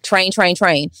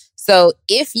 So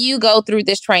if you go through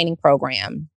this training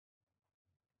program,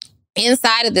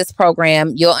 inside of this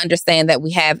program, you'll understand that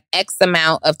we have X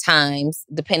amount of times,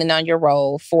 depending on your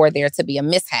role, for there to be a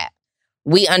mishap.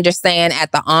 We understand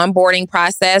at the onboarding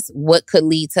process what could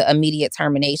lead to immediate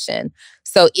termination.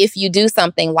 So if you do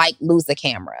something like lose a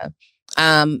camera,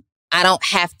 I don't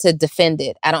have to defend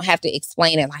it. I don't have to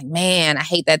explain it man, I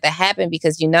hate that happened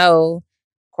because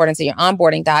according to your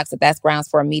onboarding docs, that's grounds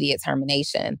for immediate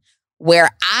termination.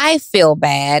 Where I feel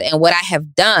bad and what I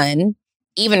have done,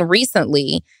 even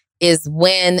recently, is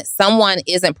when someone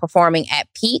isn't performing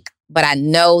at peak, but I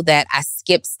know that I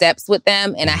skipped steps with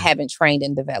them and I haven't trained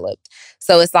and developed.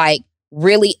 So it's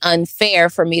really unfair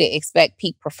for me to expect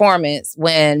peak performance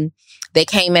when they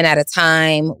came in at a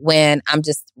time when I'm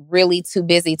just really too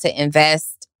busy to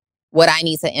invest what I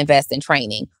need to invest in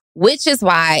training, which is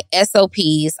why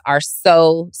SOPs are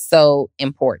so, so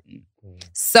important.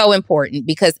 So important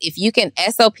because if you can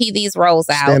SOP these roles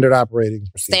out, standard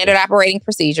operating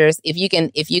procedures, if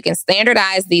you can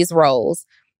standardize these roles,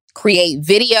 create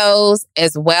videos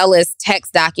as well as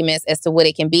text documents as to what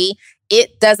it can be,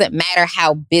 it doesn't matter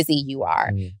how busy you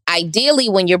are. Ideally,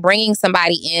 when you're bringing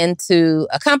somebody into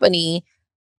a company,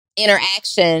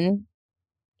 human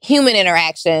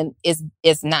interaction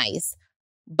is nice,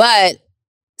 but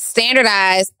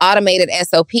standardized automated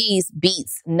SOPs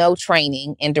beats no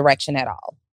training and direction at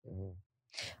all.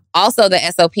 Also, the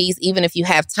SOPs, even if you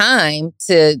have time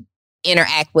to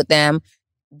interact with them,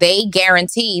 they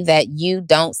guarantee that you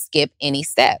don't skip any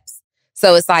steps.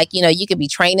 So it's you could be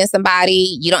training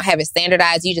somebody, you don't have it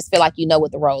standardized, you just feel like you know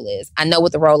what the role is. I know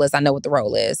what the role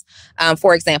is.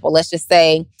 For example, let's just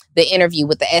say the interview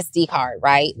with the SD card,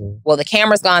 right? Well, the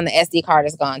camera's gone, the SD card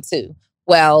is gone too.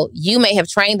 Well, you may have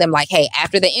trained them hey,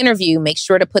 after the interview, make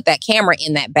sure to put that camera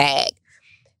in that bag.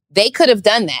 They could have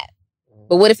done that.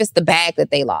 But what if it's the bag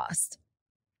that they lost?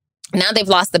 Now they've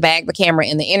lost the bag, the camera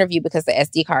in the interview because the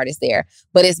SD card is there.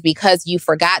 But it's because you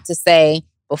forgot to say,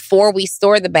 before we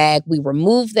store the bag, we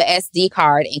remove the SD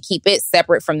card and keep it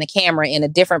separate from the camera in a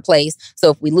different place. So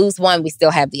if we lose one, we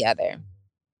still have the other.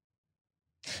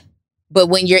 But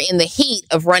when you're in the heat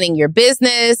of running your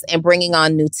business and bringing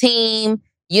on new team,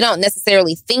 you don't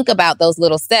necessarily think about those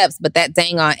little steps, but that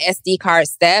dang on SD card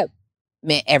step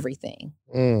meant everything.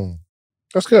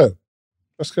 That's good.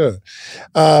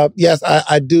 Yes,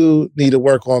 I do need to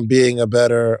work on being a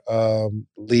better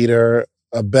leader,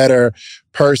 a better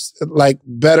person,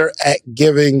 better at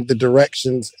giving the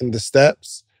directions and the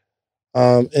steps,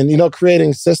 and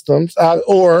creating systems,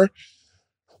 or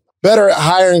better at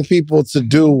hiring people to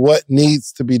do what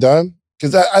needs to be done.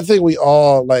 Because I think we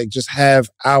all just have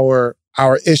our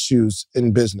issues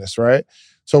in business, right?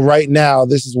 So right now,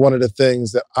 this is one of the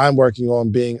things that I'm working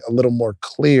on, being a little more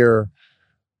clear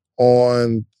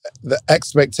on the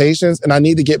expectations, and I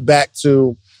need to get back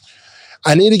to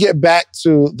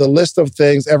the list of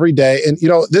things every day. And,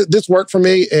 this worked for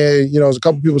me. And, as a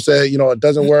couple people said, it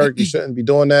doesn't work. You shouldn't be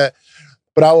doing that.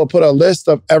 But I will put a list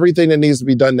of everything that needs to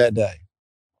be done that day.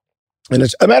 And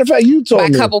as a matter of fact, you told me.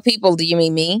 By a couple people, do you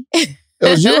mean me? It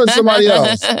was you and somebody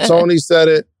else. Tony said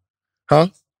it. Huh?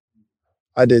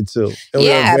 I did too. And we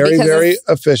were very, very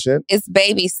efficient. It's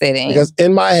babysitting. Because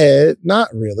in my head, not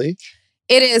really.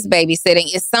 It is babysitting.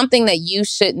 It's something that you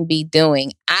shouldn't be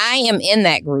doing. I am in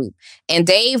that group. And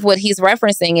Dave, what he's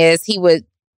referencing is he would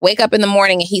wake up in the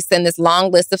morning and he'd send this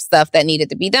long list of stuff that needed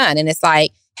to be done. And it's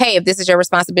like, hey, if this is your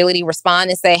responsibility, respond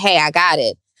and say, hey, I got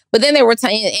it. But then there were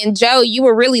times, and Joe, you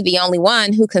were really the only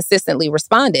one who consistently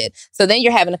responded. So then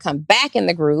you're having to come back in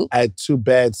the group. I had 2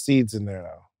 bad seeds in there,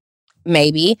 though.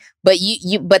 Maybe, but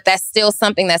but that's still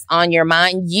something that's on your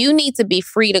mind. You need to be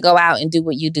free to go out and do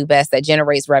what you do best that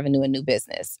generates revenue and new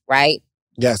business, right?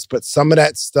 Yes, but some of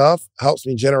that stuff helps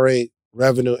me generate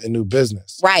revenue and new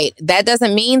business. Right. That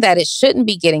doesn't mean that it shouldn't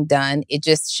be getting done. It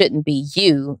just shouldn't be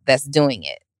you that's doing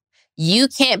it. You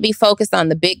can't be focused on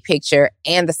the big picture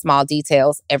and the small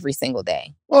details every single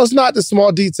day. Well, it's not the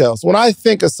small details. When I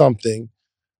think of something,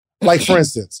 like for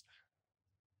instance,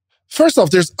 first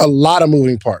off, there's a lot of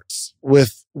moving parts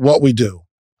with what we do.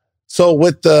 So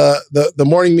with the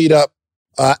morning meetup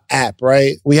app,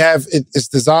 right? We have it's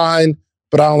designed,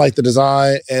 but I don't like the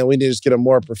design, and we need to just get a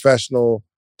more professional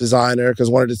designer because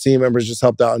one of the team members just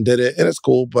helped out and did it, and it's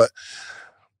cool. But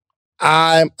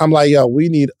I'm like, yo, we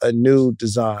need a new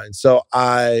design. So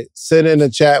I sit in a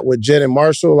chat with Jen and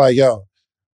Marshall, like, yo,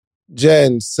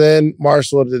 Jen, send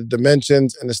Marshall the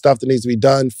dimensions and the stuff that needs to be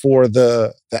done for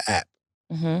the app.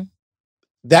 Mm-hmm.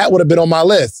 That would have been on my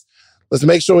list. Let's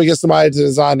make sure we get somebody to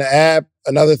design the app.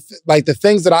 Like the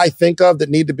things that I think of that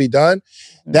need to be done,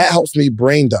 that helps me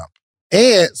brain dump.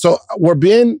 And so we're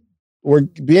being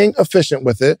efficient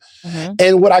with it. Mm-hmm.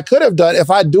 And what I could have done, if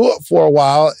I do it for a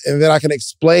while and then I can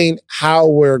explain how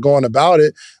we're going about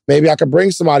it, maybe I could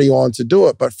bring somebody on to do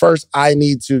it. But first, I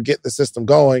need to get the system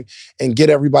going and get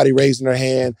everybody raising their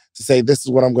hand to say, this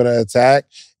is what I'm going to attack.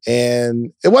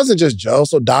 And it wasn't just Joe.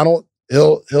 So Donald,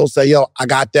 he'll say, yo, I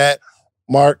got that.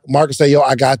 Mark will say, yo,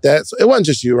 I got that. So it wasn't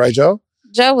just you, right, Joe?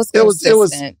 Joe was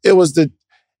consistent. It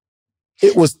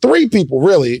was 3 people,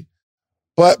 really.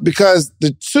 But because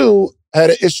the 2 had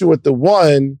an issue with the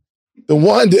one didn't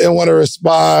want to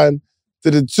respond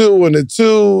to the 2, and the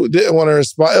 2 didn't want to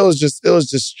respond. It was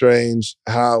just strange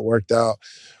how it worked out.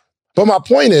 But my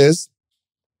point is,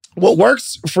 what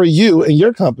works for you and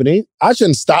your company, I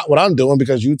shouldn't stop what I'm doing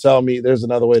because you tell me there's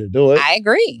another way to do it. I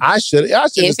agree. I should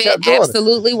just kept doing it. If it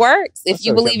absolutely works, if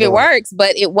you believe it works,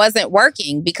 but it wasn't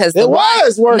working because it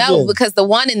was working. No, because the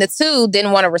 1 and the 2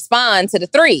 didn't want to respond to the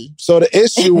 3. So the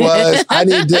issue was I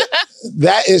need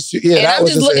that issue. Yeah, and that I'm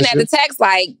was just looking issue. at the text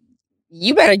like,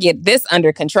 you better get this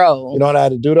under control. You know what I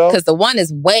had to do though? Because the 1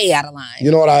 is way out of line.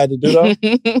 You know what I had to do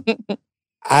though?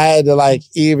 I had to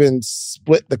even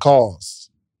split the calls.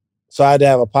 So I had to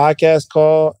have a podcast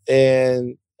call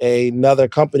and another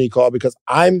company call because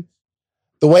the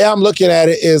way I'm looking at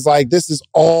it is like, this is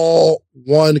all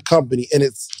one company and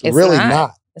it's really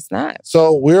not. It's not.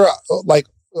 So we're like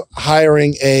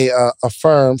hiring a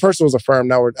firm. First it was a firm.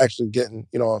 Now we're actually getting,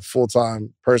 a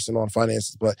full-time person on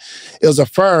finances, but it was a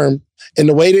firm. And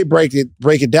the way they break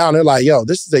it down, they're like, yo,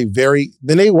 this is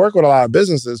then they work with a lot of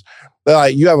businesses. They're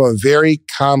like, you have a very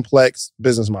complex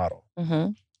business model. Mm-hmm.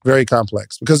 Very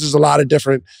complex because there's a lot of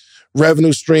different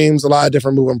revenue streams, a lot of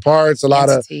different moving parts, a lot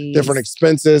of different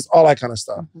expenses, all that kind of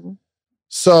stuff. Mm-hmm.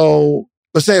 So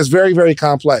let's say it's very, very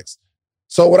complex.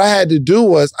 So what I had to do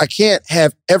was I can't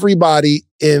have everybody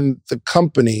in the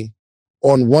company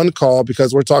on one call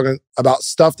because we're talking about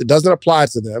stuff that doesn't apply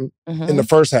to them in the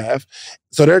first half.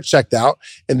 So they're checked out.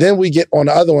 And then we get on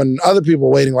the other one, and other people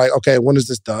waiting like, okay, when is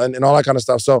this done? And all that kind of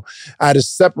stuff. So I had to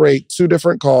separate 2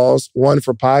 different calls, one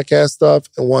for podcast stuff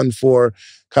and one for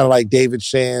kind of like David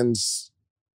Shan's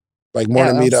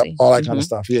morning meetup, all that kind of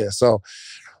stuff. Yeah. So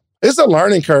it's a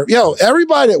learning curve. Yo,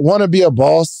 everybody that want to be a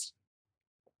boss,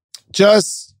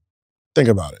 just think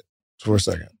about it for a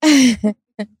second.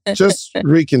 Just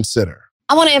reconsider.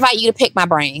 I want to invite you to pick my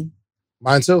brain.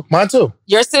 Mine too. Mine too.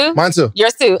 Yours too? Mine too.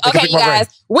 Yours too. Okay, you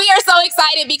guys. We are so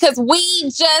excited because we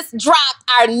just dropped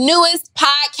our newest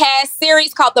podcast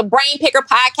series called the Brain Picker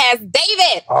Podcast.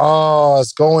 David. Oh,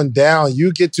 it's going down.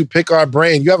 You get to pick our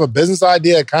brain. You have a business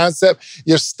idea, a concept.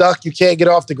 You're stuck. You can't get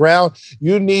off the ground.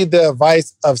 You need the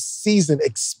advice of seasoned,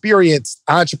 experienced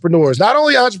entrepreneurs. Not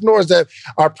only entrepreneurs that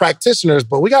are practitioners,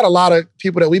 but we got a lot of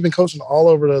people that we've been coaching all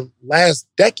over the last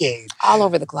decade. All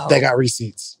over the globe. They got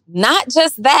receipts. Not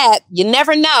just that, you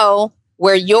never know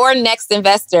where your next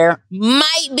investor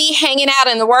might be hanging out.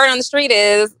 And the word on the street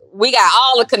is we got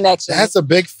all the connections. That's a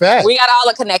big fact. We got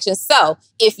all the connections. So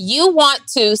if you want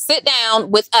to sit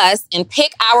down with us and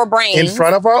pick our brains. In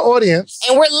front of our audience.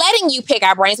 And we're letting you pick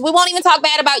our brains. We won't even talk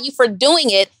bad about you for doing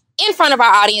it in front of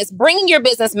our audience, bringing your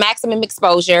business maximum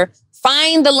exposure.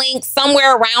 Find the link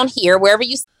somewhere around here, wherever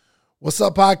you. What's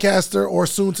up, podcaster or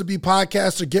soon-to-be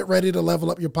podcaster? Get ready to level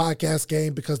up your podcast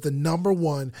game because the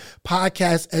 #1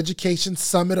 podcast education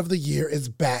summit of the year is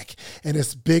back, and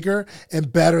it's bigger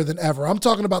and better than ever. I'm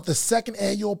talking about the 2nd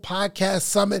annual podcast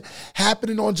summit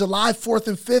happening on July 4th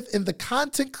and 5th in the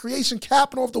content creation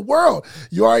capital of the world.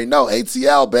 You already know,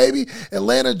 ATL, baby.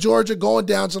 Atlanta, Georgia, going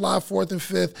down July 4th and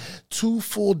 5th, 2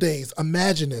 full days.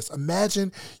 Imagine this.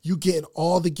 Imagine you getting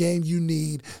all the game you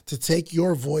need to take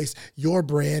your voice, your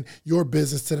brand, your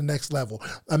business to the next level.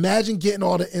 Imagine getting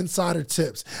all the insider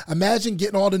tips. Imagine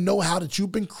getting all the know-how that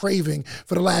you've been craving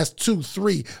for the last 2,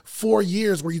 3, 4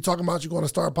 years where you're talking about you're going to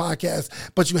start a podcast,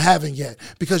 but you haven't yet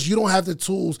because you don't have the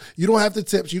tools, you don't have the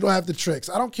tips, you don't have the tricks.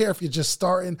 I don't care if you're just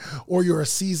starting or you're a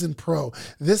seasoned pro.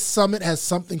 This summit has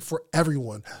something for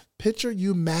everyone. Picture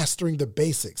you mastering the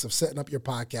basics of setting up your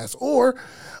podcast or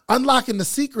unlocking the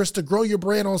secrets to grow your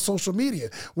brand on social media.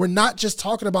 We're not just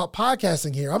talking about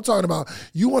podcasting here. I'm talking about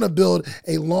you want to build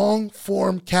a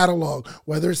long-form catalog,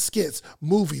 whether it's skits,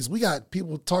 movies. We got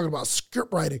people talking about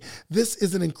script writing. This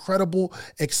is an incredible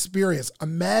experience.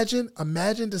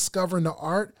 Imagine discovering the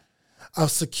art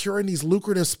of securing these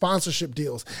lucrative sponsorship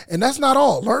deals. And that's not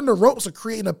all. Learn the ropes of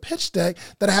creating a pitch deck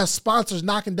that has sponsors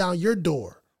knocking down your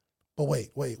door. But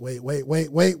wait.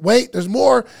 There's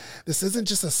more. This isn't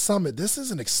just a summit. This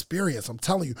is an experience. I'm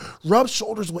telling you. Rub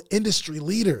shoulders with industry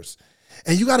leaders.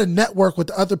 And you got to network with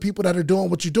the other people that are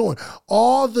doing what you're doing.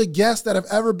 All the guests that have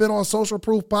ever been on Social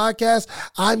Proof Podcast,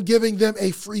 I'm giving them a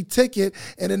free ticket.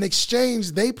 And in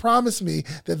exchange, they promise me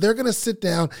that they're going to sit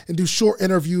down and do short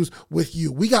interviews with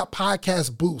you. We got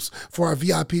podcast booths for our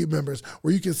VIP members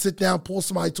where you can sit down, pull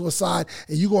somebody to a side,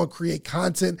 and you're going to create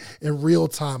content in real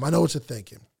time. I know what you're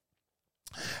thinking.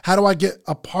 How do I get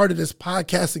a part of this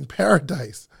podcasting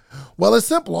paradise? Well, it's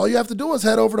simple. All you have to do is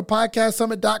head over to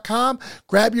podcastsummit.com,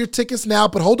 grab your tickets now.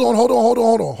 But hold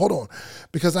on.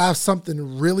 Because I have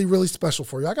something really, really special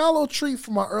for you. I got a little treat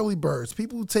for my early birds,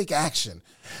 people who take action.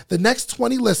 The next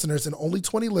 20 listeners and only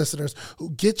 20 listeners who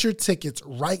get your tickets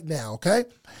right now, okay?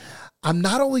 I'm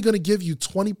not only going to give you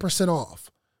 20% off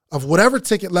of whatever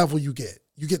ticket level you get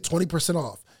 20%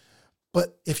 off.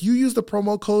 But if you use the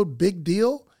promo code Big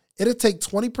Deal, it'll take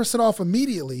 20% off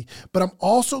immediately, but I'm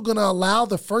also going to allow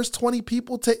the first 20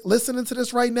 people listening to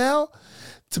this right now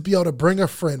to be able to bring a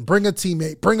friend, bring a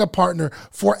teammate, bring a partner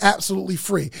for absolutely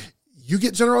free. You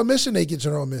get general admission, they get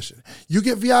general admission. You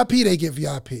get VIP, they get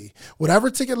VIP.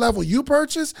 Whatever ticket level you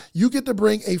purchase, you get to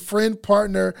bring a friend,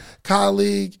 partner,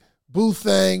 colleague, boo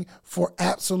thing for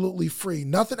absolutely free.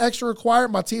 Nothing extra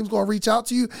required. My team's going to reach out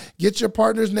to you, get your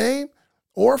partner's name,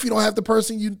 or if you don't have the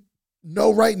person you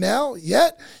know right now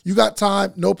yet, you got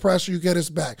time, no pressure, you get us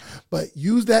back. But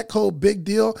use that code Big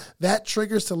Deal. That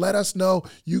triggers to let us know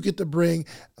you get to bring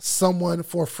someone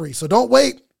for free. So don't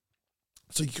wait.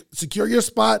 So secure your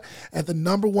spot at the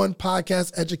 #1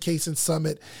 podcast education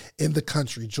summit in the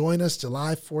country. Join us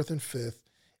July 4th and 5th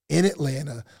in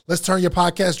Atlanta. Let's turn your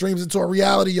podcast dreams into a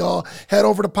reality, y'all. Head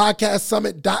over to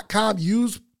podcastsummit.com.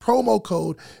 Use promo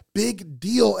code Big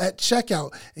Deal at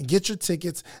checkout and get your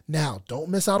tickets now. Don't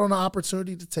miss out on the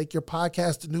opportunity to take your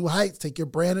podcast to new heights, take your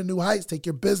brand to new heights, take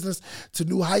your business to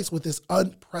new heights with this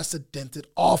unprecedented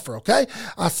offer, okay?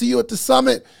 I'll see you at the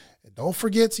summit. And don't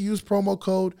forget to use promo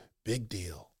code Big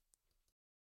Deal.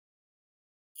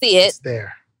 See it. It's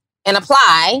there. And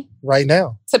apply right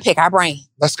now to pick our brain.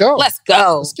 Let's go. Let's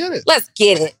go. Let's get it. Let's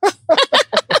get it.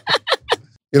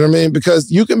 You know what I mean? Because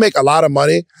you can make a lot of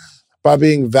money by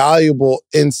being valuable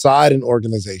inside an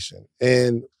organization.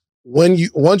 And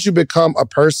once you become a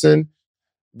person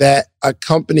that a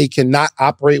company cannot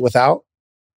operate without,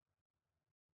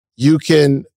 you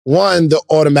can, one, they'll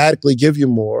automatically give you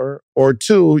more, or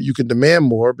two, you can demand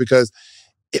more because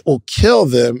it will kill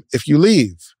them if you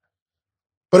leave.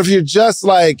 But if you're just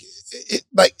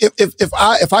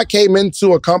if I came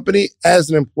into a company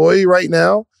as an employee right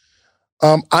now,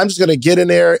 I'm just going to get in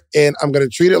there and I'm going to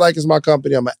treat it like it's my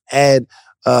company. I'm going to add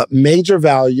major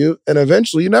value. And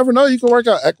eventually, you never know, you can work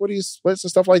out equity splits and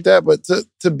stuff like that. But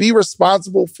to be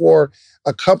responsible for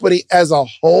a company as a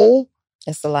whole.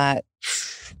 It's a lot.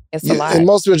 It's a lot. And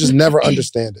most people just never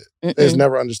understand it. They just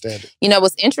never understand it. You know,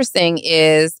 what's interesting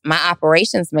is my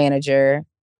operations manager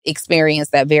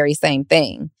experienced that very same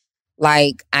thing.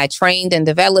 Like, I trained and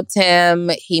developed him.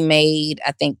 He made,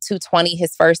 I think, $220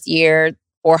 his first year,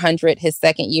 $400 his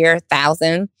second year,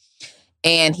 $1,000.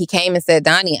 And he came and said,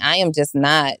 Donnie, I am just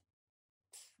not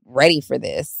ready for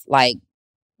this. Like,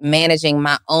 managing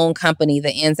my own company,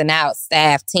 the ins and outs,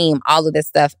 staff, team, all of this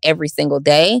stuff every single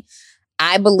day.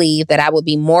 I believe that I would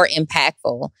be more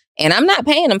impactful. And I'm not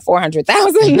paying him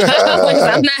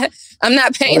 $400,000. I'm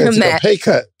not paying him that. Pay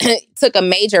cut. Took a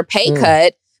major pay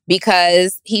cut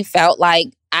because he felt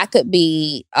like I could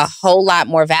be a whole lot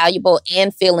more valuable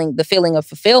and feeling the feeling of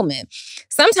fulfillment.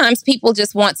 Sometimes people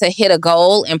just want to hit a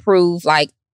goal and prove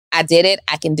like, I did it,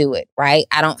 I can do it, right?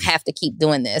 I don't have to keep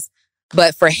doing this.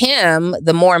 But for him,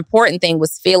 the more important thing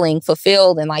was feeling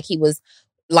fulfilled and like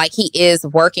he is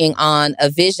working on a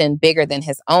vision bigger than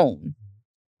his own.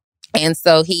 And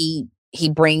so he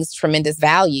brings tremendous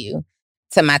value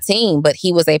to my team, but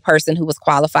he was a person who was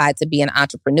qualified to be an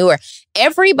entrepreneur.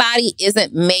 Everybody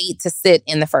isn't made to sit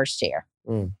in the first chair.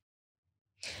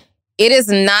 It is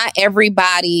not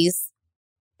everybody's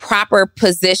proper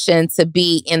position to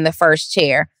be in the first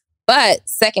chair, but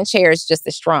second chair is just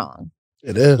as strong.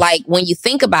 It is. Like when you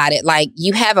think about it, like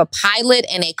you have a pilot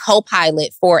and a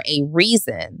co-pilot for a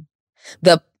reason.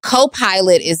 The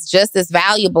co-pilot is just as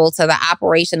valuable to the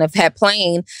operation of that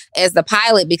plane as the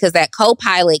pilot because that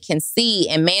co-pilot can see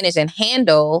and manage and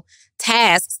handle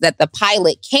tasks that the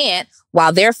pilot can't.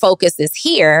 While their focus is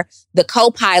here, the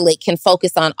co-pilot can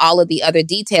focus on all of the other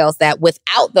details that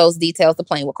without those details, the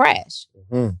plane will crash.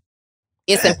 Mm-hmm.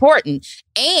 It's important.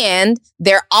 And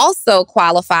they're also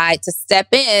qualified to step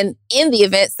in the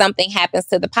event something happens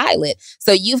to the pilot.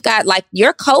 So you've got like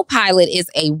your co-pilot is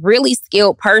a really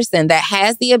skilled person that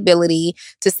has the ability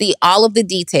to see all of the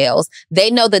details. They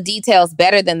know the details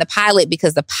better than the pilot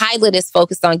because the pilot is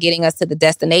focused on getting us to the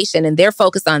destination and they're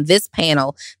focused on this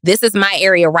panel. This is my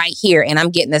area right here and I'm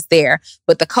getting us there.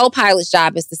 But the co-pilot's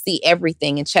job is to see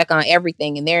everything and check on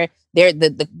everything. And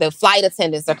the flight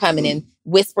attendants are coming in,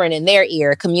 whispering in their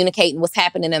ear, communicating what's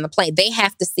happening in the plane. They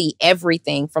have to see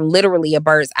everything from literally a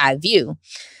bird's eye view.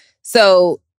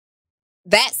 So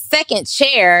that second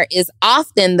chair is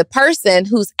often the person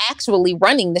who's actually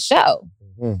running the show.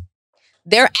 Mm-hmm.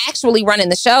 They're actually running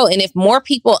the show. And if more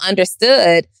people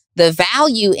understood the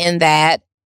value in that,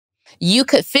 you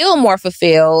could feel more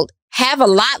fulfilled, have a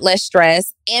lot less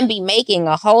stress, and be making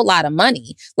a whole lot of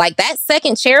money. Like that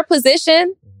second chair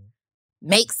position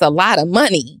makes a lot of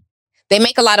money. They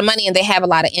make a lot of money and they have a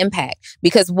lot of impact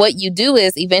because what you do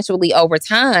is eventually over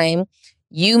time,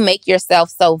 you make yourself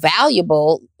so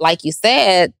valuable. Like you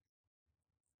said,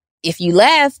 if you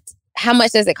left, how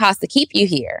much does it cost to keep you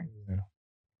here? Yeah.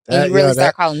 And you really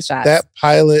start calling the shots. That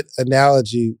pilot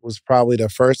analogy was probably the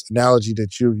first analogy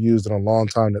that you've used in a long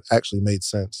time that actually made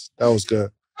sense. That was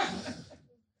good.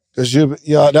 Because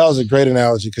that was a great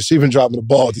analogy because she's been dropping the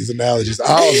ball with these analogies.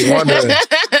 I was wondering.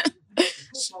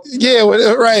 Yeah,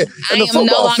 right. In the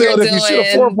football field, if you shoot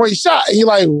a 4-point shot, and you're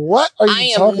like, what are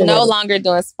you talking about? I am no longer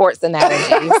doing sports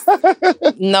analogies.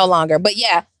 No longer. But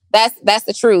yeah, that's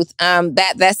the truth.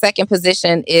 That second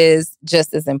position is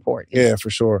just as important. Yeah,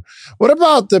 for sure. What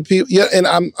about the people? Yeah, and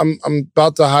I'm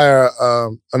about to hire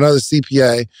another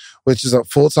CPA, which is a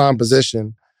full-time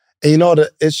position. And you know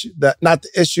the issue, not the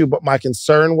issue, but my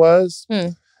concern was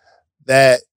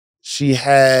that she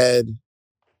had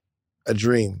a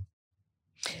dream.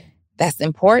 That's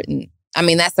important. I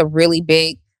mean, that's a really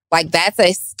big, like that's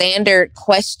a standard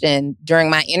question during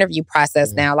my interview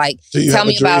process now. Like, tell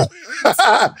me about, what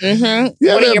are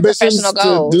your professional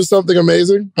goals? To do something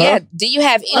amazing? Huh? Yeah. Do you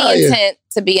have any intent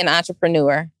to be an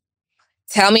entrepreneur?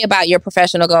 Tell me about your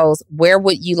professional goals. Where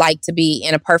would you like to be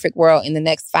in a perfect world in the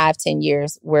next 5-10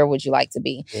 years? Where would you like to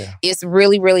be? Yeah. It's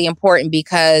really, really important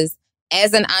because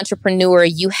as an entrepreneur,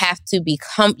 you have to be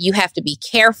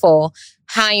careful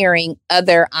hiring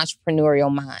other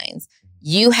entrepreneurial minds.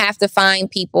 You have to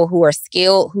find people who are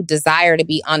skilled, who desire to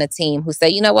be on a team, who say,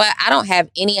 you know what, I don't have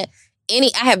I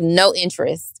have no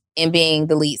interest in being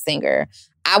the lead singer.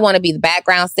 I want to be the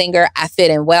background singer. I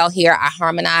fit in well here. I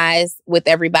harmonize with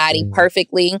everybody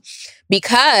perfectly.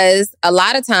 Because a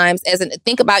lot of times,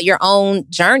 think about your own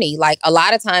journey. Like a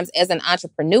lot of times as an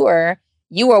entrepreneur,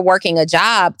 you are working a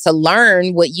job to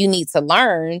learn what you need to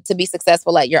learn to be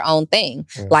successful at your own thing.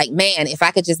 Like, man, if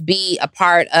I could just be a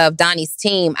part of Donnie's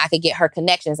team, I could get her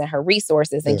connections and her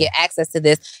resources and get access to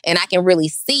this. And I can really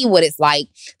see what it's like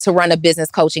to run a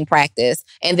business coaching practice.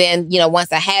 And then,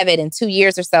 once I have it in 2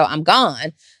 years or so, I'm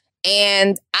gone.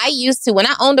 And I used to, when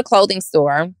I owned a clothing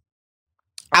store,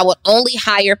 I would only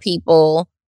hire people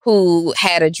who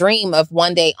had a dream of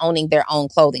one day owning their own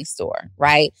clothing store,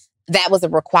 right? That was a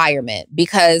requirement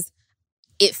because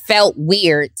it felt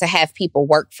weird to have people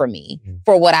work for me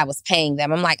for what I was paying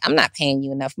them. I'm like, I'm not paying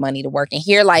you enough money to work in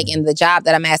here. Like in the job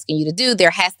that I'm asking you to do,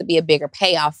 there has to be a bigger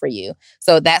payoff for you.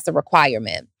 So that's a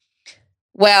requirement.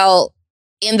 Well,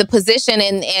 in the position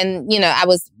and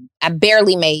I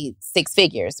barely made 6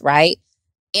 figures, right?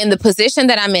 In the position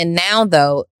that I'm in now,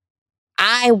 though,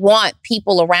 I want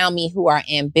people around me who are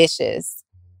ambitious.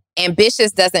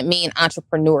 Ambitious doesn't mean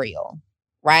entrepreneurial.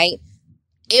 Right?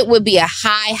 it would be a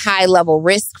high level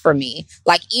risk for me.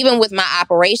 Like even with my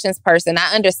operations person,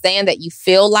 I understand that you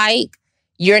feel like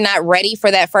you're not ready for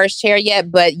that first chair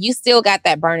yet, but you still got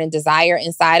that burning desire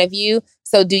inside of you.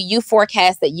 So do you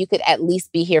forecast that you could at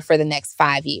least be here for the next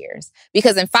 5 years?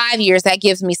 Because in 5 years, that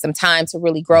gives me some time to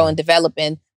really grow and develop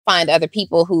and find other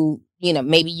people who,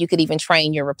 maybe you could even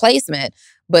train your replacement.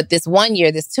 But this 1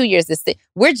 year, this 2 years,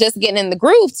 we're just getting in the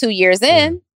groove 2 years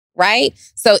in, right?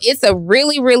 So it's a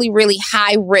really, really, really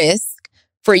high risk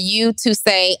for you to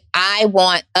say, I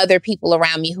want other people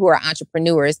around me who are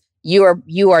entrepreneurs. You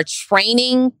are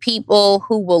training people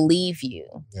who will leave you.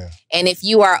 Yeah. And if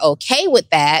you are okay with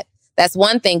that, that's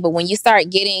one thing. But when you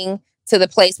start getting to the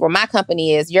place where my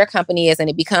company is, your company is, and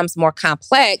it becomes more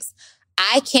complex,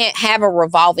 I can't have a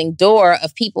revolving door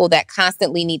of people that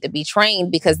constantly need to be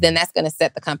trained, because then that's going to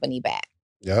set the company back.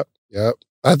 Yep.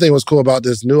 I think what's cool about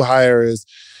this new hire is,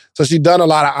 so she's done a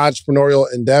lot of entrepreneurial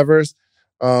endeavors,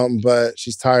 but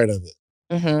she's tired of it.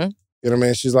 Mm-hmm. You know what I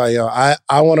mean? She's like,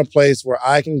 I want a place where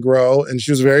I can grow. And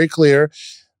she was very clear,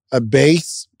 a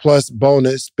base plus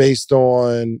bonus based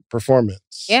on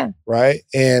performance. Yeah. Right?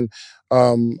 And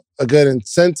a good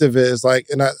incentive is like,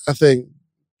 and I think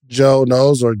Joe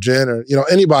knows, or Jen, or,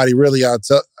 anybody really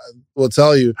will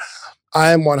tell you,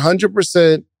 I am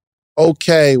 100%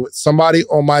 okay with somebody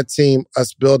on my team,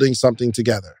 us building something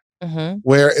together. Mm-hmm.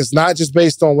 Where it's not just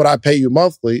based on what I pay you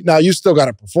monthly. Now, you still got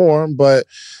to perform, but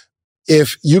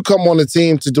if you come on the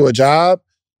team to do a job,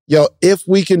 if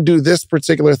we can do this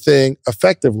particular thing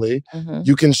effectively,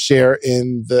 you can share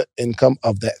in the income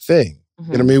of that thing.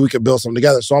 Mm-hmm. You know what I mean? We could build something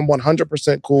together. So I'm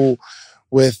 100% cool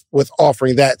with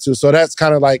offering that too. So that's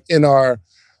kind of like in our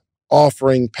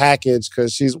offering package,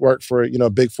 because she's worked for,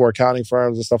 big four accounting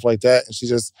firms and stuff like that. And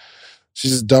she's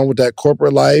just done with that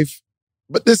corporate life.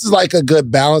 But this is like a good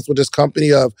balance with this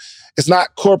company of, it's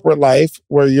not corporate life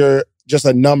where you're just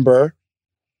a number,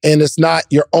 and it's not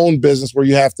your own business where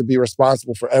you have to be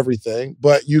responsible for everything,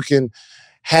 but you can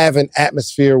have an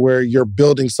atmosphere where you're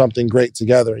building something great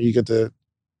together. You get to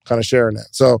kind of share in that.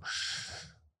 So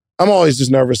I'm always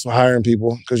just nervous for hiring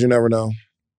people, because you never know.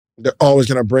 They're always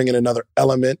going to bring in another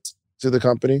element to the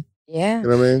company. Yeah. You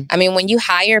know what I mean? I mean, when you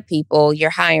hire people, you're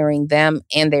hiring them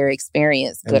and their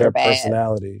experience, good or bad. Their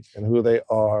personality and who they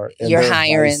are. And you're their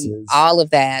hiring vices, all of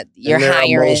that. You're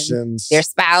hiring emotions, their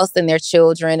spouse and their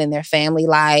children and their family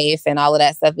life and all of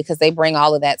that stuff, because they bring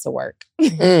all of that to work.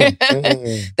 They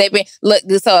bring, look,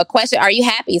 so a question, are you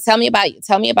happy? Tell me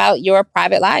about your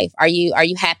private life. Are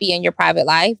you happy in your private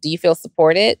life? Do you feel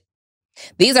supported?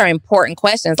 These are important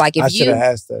questions. Like I should have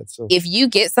asked that too. If you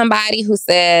get somebody who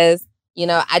says,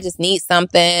 I just need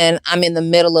something. I'm in the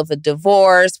middle of a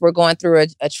divorce. We're going through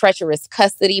a treacherous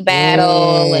custody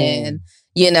battle. And,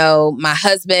 my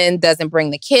husband doesn't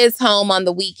bring the kids home on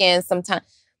the weekends sometimes.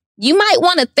 You might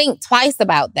want to think twice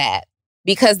about that,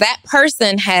 because that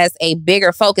person has a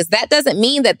bigger focus. That doesn't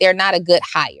mean that they're not a good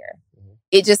hire.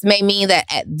 It just may mean that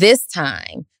at this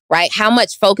time, right, how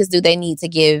much focus do they need to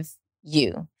give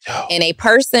you? And a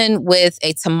person with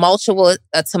a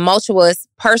tumultuous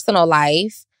personal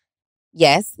life,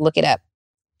 yes, look it up.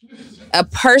 A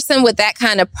person with that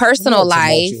kind of personal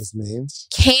life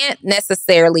can't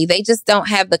necessarily, they just don't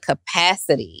have the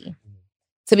capacity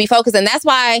to be focused. And that's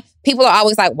why people are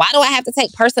always like, why do I have to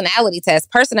take personality tests?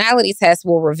 Personality tests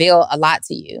will reveal a lot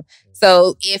to you.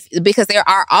 So because there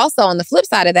are also, on the flip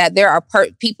side of that, there are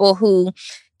people who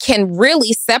can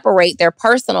really separate their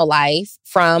personal life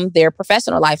from their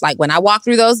professional life. Like when I walk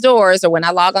through those doors or when I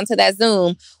log onto that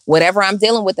Zoom, whatever I'm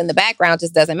dealing with in the background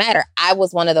just doesn't matter. I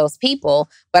was one of those people,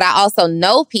 but I also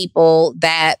know people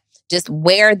that just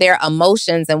wear their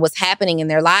emotions and what's happening in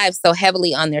their lives so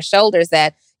heavily on their shoulders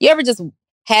that you ever just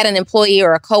had an employee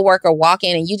or a coworker walk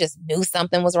in and you just knew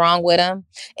something was wrong with them.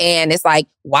 And it's like,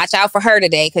 watch out for her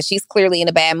today because she's clearly in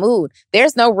a bad mood.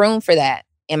 There's no room for that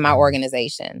in my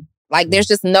organization. Like, there's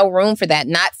just no room for that,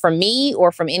 not for me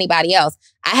or from anybody else.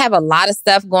 I have a lot of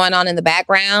stuff going on in the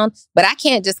background, but I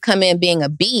can't just come in being a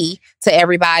B to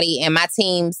everybody. And my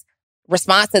team's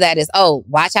response to that is, oh,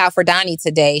 watch out for Donnie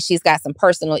today. She's got some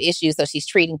personal issues, so she's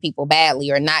treating people badly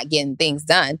or not getting things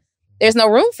done. There's no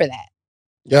room for that.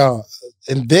 Yeah.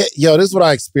 And this is what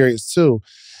I experienced too.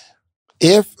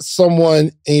 If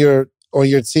someone on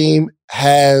your team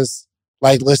has,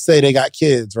 like, let's say they got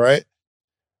kids, right?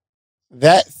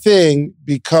 That thing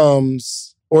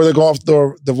becomes, or they're going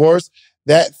through a divorce,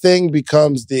 that thing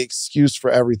becomes the excuse for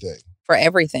everything. For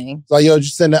everything. It's like,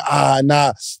 just saying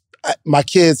that, my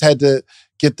kids had to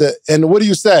get and what do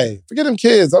you say? Forget them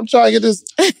kids. I'm trying to get this,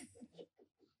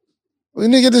 we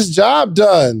need to get this job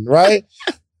done, right?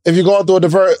 if you're going through a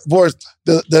divorce,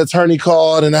 the attorney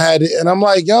called and and I'm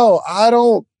like, yo,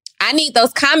 I need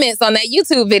those comments on that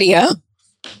YouTube video.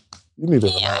 You need to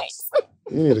relax.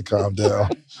 You need to calm down.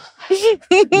 You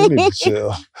need to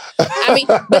chill. I mean,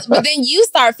 but then you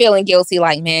start feeling guilty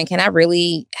like, man, can I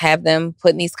really have them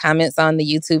putting these comments on the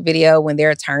YouTube video when their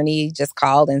attorney just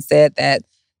called and said that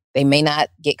they may not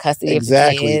get custody of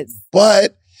the kids?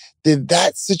 But did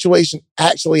that situation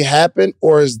actually happen,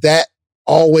 or is that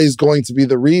always going to be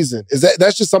the reason?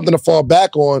 That's just something to fall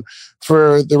back on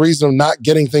for the reason of not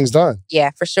getting things done?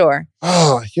 Yeah, for sure.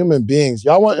 Oh, human beings.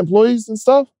 Y'all want employees and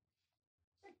stuff?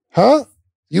 Huh?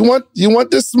 You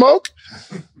want this smoke?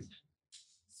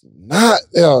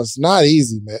 It's not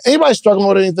easy, man. Anybody struggling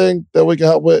with anything that we can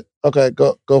help with? Okay,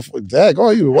 go for it. Dad, go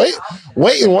on. You were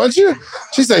waiting, weren't you?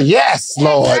 She said, yes,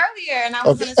 Lord. Earlier, and I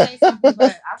was going to say something,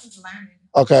 but I was learning.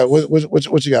 Okay,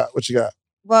 what you got? What you got?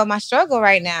 Well, my struggle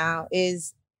right now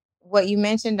is what you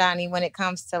mentioned, Donnie, when it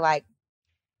comes to like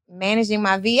managing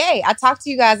my VA. I talked to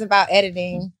you guys about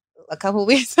editing a couple of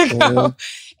weeks ago,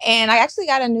 and I actually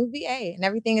got a new VA, and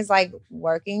everything is like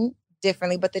working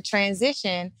differently. But the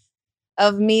transition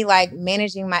of me like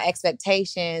managing my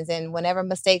expectations and whenever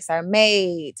mistakes are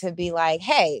made to be like,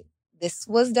 hey, this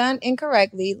was done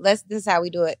incorrectly. This is how we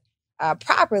do it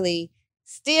properly,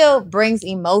 still brings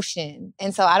emotion.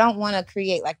 And so I don't want to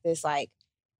create like this like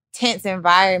tense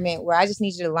environment where I just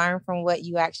need you to learn from what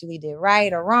you actually did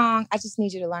right or wrong. I just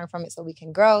need you to learn from it so we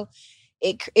can grow.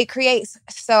 It creates.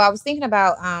 So I was thinking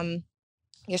about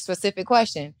your specific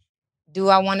question. Do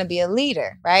I want to be a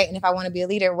leader, right? And if I want to be a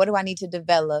leader, what do I need to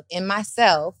develop in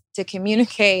myself to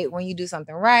communicate when you do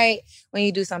something right, when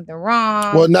you do something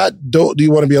wrong? Well, do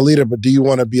you want to be a leader, but do you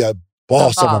want to be a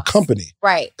boss of a company?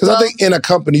 Right. Because I think in a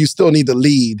company, you still need to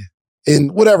lead in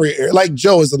whatever area. Like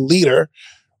Joe is a leader,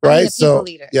 right? I mean a people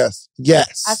leader. Yes.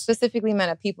 I specifically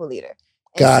meant a people leader.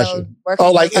 Gotcha.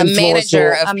 Like a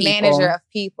manager of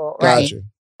people, right? Gotcha.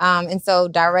 And so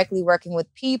directly working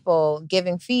with people,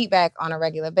 giving feedback on a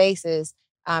regular basis,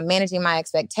 managing my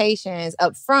expectations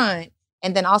up front,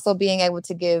 and then also being able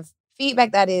to give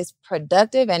feedback that is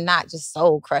productive and not just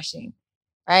soul crushing,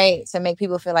 right? To make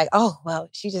people feel like, oh, well,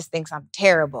 she just thinks I'm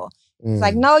terrible. It's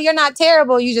like, no, you're not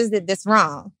terrible. You just did this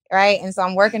wrong, right? And so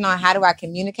I'm working on how do I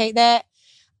communicate that?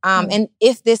 And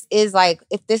if this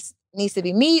needs to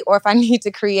be me, or if I need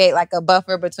to create like a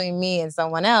buffer between me and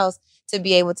someone else to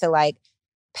be able to like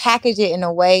package it in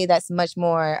a way that's much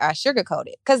more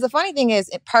sugar-coated. Because the funny thing is,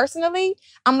 personally,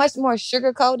 I'm much more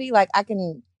sugar-coated. Like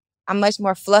I'm much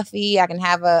more fluffy. I can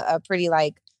have a pretty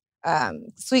like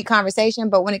sweet conversation.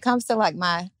 But when it comes to like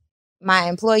my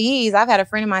employees, I've had a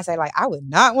friend of mine say like, I would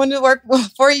not want to work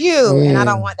for you. And I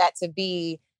don't want that to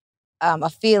be a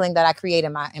feeling that I create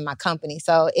in my company.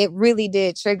 So it really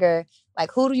did trigger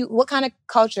like, what kind of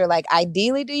culture, like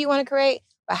ideally do you want to create?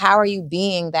 But how are you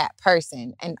being that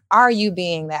person? And are you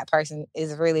being that person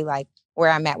is really like where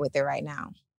I'm at with it right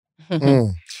now.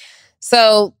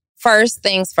 So first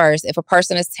things first, if a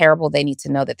person is terrible, they need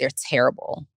to know that they're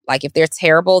terrible. Like if they're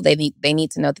terrible, they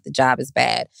need to know that the job is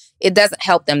bad. It doesn't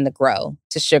help them to grow,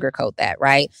 to sugarcoat that,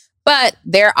 right? But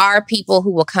there are people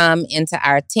who will come into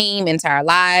our team, into our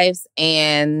lives,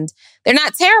 and they're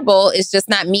not terrible. It's just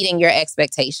not meeting your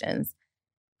expectations.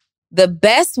 The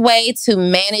best way to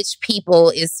manage people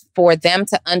is for them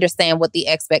to understand what the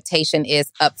expectation is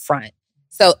up front.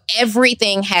 So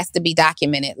everything has to be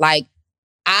documented. Like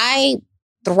I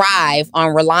thrive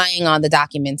on relying on the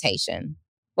documentation.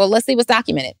 Well, let's see what's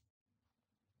documented.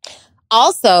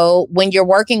 Also, when you're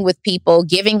working with people,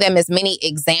 giving them as many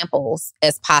examples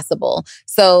as possible.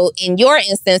 So in your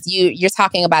instance, you're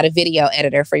talking about a video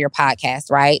editor for your podcast,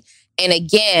 right? And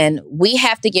again, we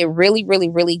have to get really, really,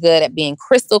 really good at being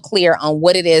crystal clear on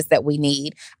what it is that we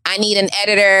need. I need an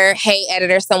editor. Hey,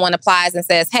 editor, someone applies and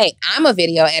says, hey, I'm a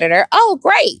video editor. Oh,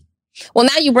 great. Well,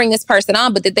 now you bring this person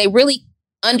on, but did they really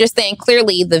understand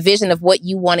clearly the vision of what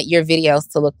you wanted your videos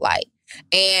to look like?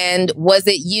 And was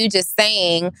it you just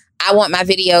saying, I want my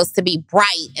videos to be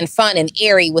bright and fun and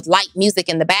airy with light music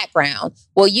in the background?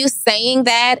 Well, you saying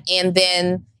that and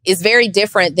then is very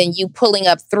different than you pulling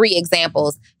up 3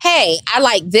 examples. Hey, I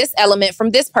like this element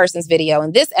from this person's video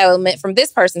and this element from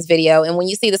this person's video. And when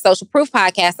you see the Social Proof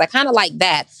podcast, I kind of like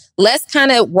that. Let's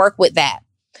kind of work with that.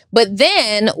 But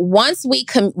then once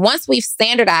we've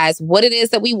standardized what it is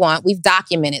that we want, we've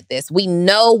documented this. We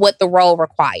know what the role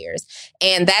requires.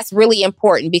 And that's really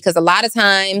important because a lot of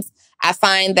times I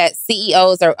find that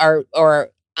CEOs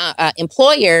or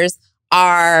employers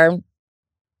are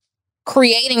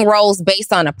creating roles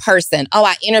based on a person. Oh,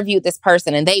 I interviewed this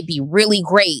person and they'd be really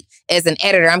great as an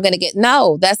editor. I'm going to get,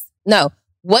 no.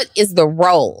 What is the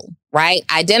role? right?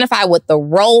 Identify what the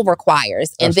role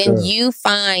requires. And That's then good. you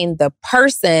find the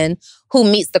person who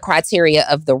meets the criteria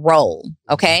of the role,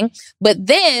 okay? But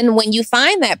then when you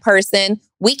find that person,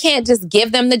 we can't just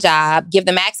give them the job, give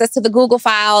them access to the Google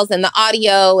files and the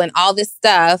audio and all this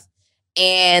stuff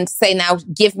and say, now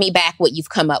give me back what you've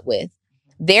come up with.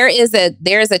 There is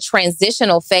a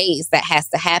transitional phase that has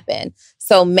to happen.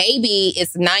 So maybe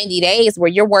it's 90 days where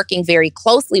you're working very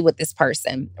closely with this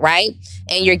person, right?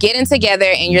 And you're getting together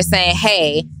and you're saying,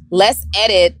 hey, let's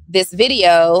edit this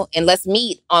video and let's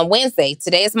meet on Wednesday.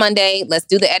 Today is Monday. Let's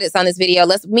do the edits on this video.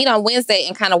 Let's meet on Wednesday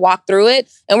and kind of walk through it.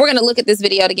 And we're going to look at this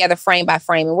video together frame by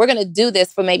frame. And we're going to do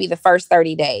this for maybe the first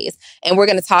 30 days. And we're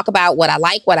going to talk about what I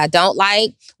like, what I don't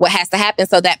like, what has to happen.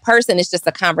 So that person is just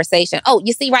a conversation. Oh,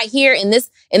 you see right here in this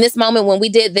moment when we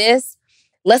did this,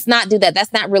 let's not do that.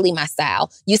 That's not really my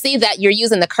style. You see that you're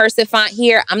using the cursive font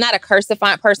here. I'm not a cursive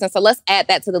font person. So let's add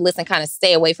that to the list and kind of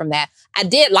stay away from that. I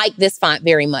did like this font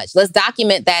very much. Let's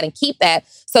document that and keep that.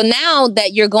 So now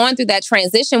that you're going through that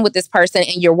transition with this person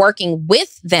and you're working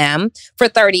with them for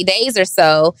 30 days or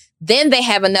so, then they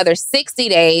have another 60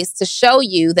 days to show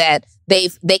you that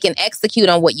they can execute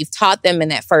on what you've taught them in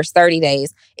that first 30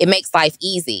 days. It makes life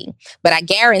easy. But I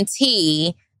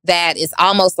guarantee that it's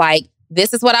almost like,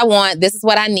 this is what I want. This is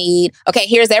what I need. Okay,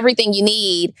 here's everything you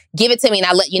need. Give it to me and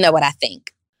I'll let you know what I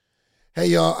think. Hey,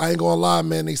 y'all, I ain't gonna lie,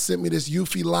 man. They sent me this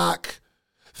Eufy lock.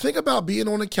 Think about being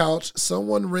on the couch.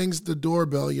 Someone rings the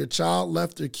doorbell. Your child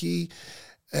left their key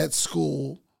at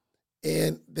school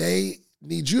and they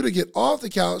need you to get off the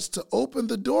couch to open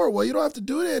the door. Well, you don't have to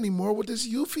do it anymore with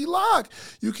this Eufy lock.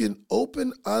 You can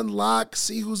open, unlock,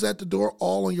 see who's at the door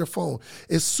all on your phone.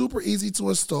 It's super easy to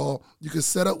install. You can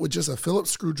set up with just a Phillips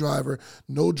screwdriver,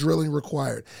 no drilling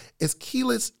required. It's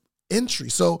keyless entry,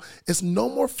 so it's no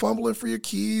more fumbling for your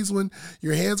keys when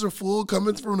your hands are full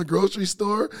coming from the grocery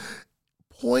store.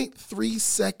 0.3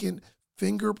 second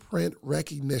fingerprint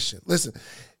recognition. Listen,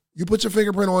 you put your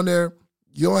fingerprint on there.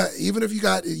 You don't have, even if you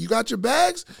got your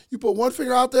bags, you put one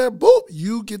finger out there, boop,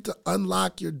 you get to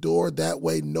unlock your door that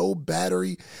way. No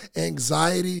battery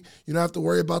anxiety. You don't have to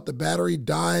worry about the battery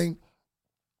dying.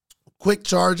 Quick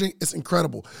charging, it's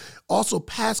incredible. Also,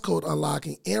 passcode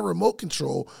unlocking and remote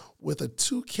control with a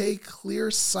 2K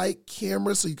clear sight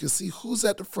camera so you can see who's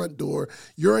at the front door.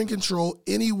 You're in control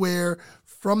anywhere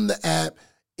from the app.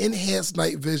 Enhanced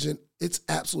night vision. It's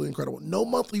absolutely incredible. No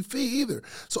monthly fee either.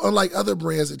 So unlike other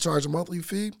brands that charge a monthly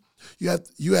fee,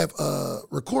 you have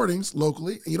recordings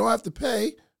locally, and you don't have to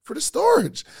pay for the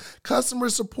storage. Customer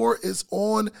support is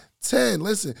on 10.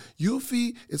 Listen,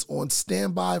 Eufy is on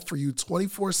standby for you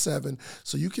 24/7,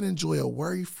 so you can enjoy a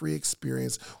worry-free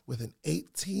experience with an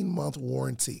 18-month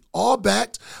warranty, all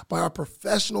backed by our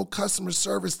professional customer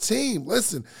service team.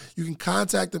 Listen, you can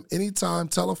contact them anytime,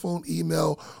 telephone,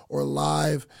 email, or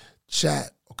live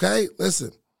chat. Okay,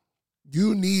 listen,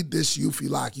 you need this Eufy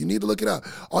lock. You need to look it up.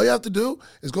 All you have to do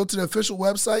is go to the official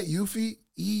website, Eufy,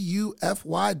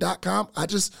 EUFY.com. I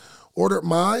just ordered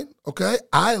mine, okay?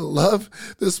 I love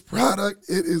this product.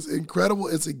 It is incredible.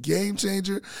 It's a game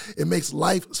changer. It makes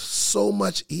life so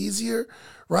much easier,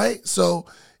 right? So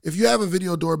if you have a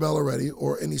video doorbell already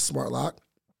or any smart lock,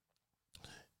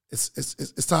 it's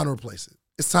time to replace it.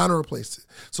 It's time to replace it.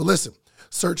 So listen,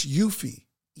 search Eufy,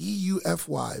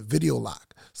 EUFY, video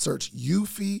lock. Search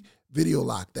Eufy Video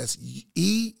Lock. That's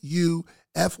EUFY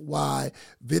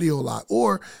Video Lock.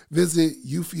 Or visit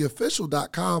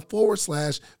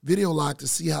eufyofficial.com/video lock to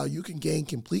see how you can gain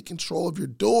complete control of your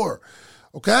door.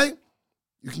 Okay?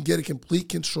 You can get a complete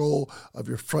control of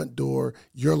your front door,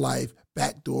 your life,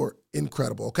 back door.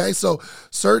 Incredible. Okay? So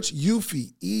search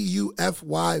Eufy,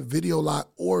 EUFY Video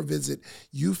Lock, or visit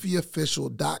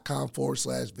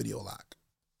eufyofficial.com/video lock.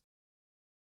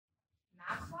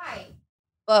 Not quite.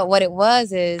 But what it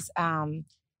was is I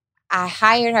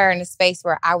hired her in a space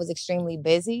where I was extremely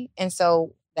busy. And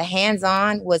so the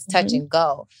hands-on was touch and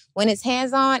go. When it's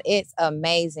hands-on, it's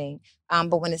amazing.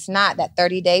 But when it's not, that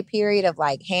 30-day period of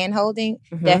like hand-holding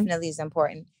definitely is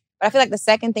important. But I feel like the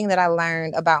second thing that I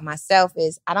learned about myself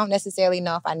is I don't necessarily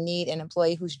know if I need an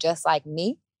employee who's just like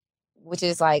me, which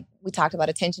is like, we talked about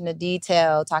attention to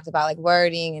detail, talked about like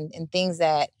wording and things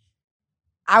that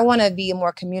I want to be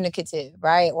more communicative,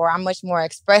 right? Or I'm much more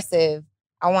expressive.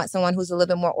 I want someone who's a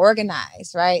little bit more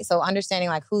organized, right? So understanding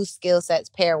like whose skill sets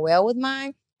pair well with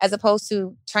mine, as opposed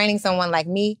to training someone like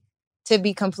me to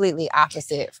be completely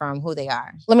opposite from who they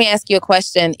are. Let me ask you a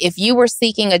question. If you were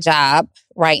seeking a job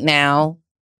right now,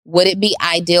 would it be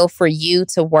ideal for you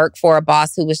to work for a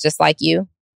boss who was just like you?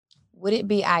 Would it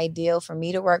be ideal for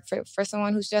me to work for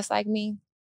someone who's just like me?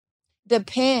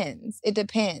 Depends. It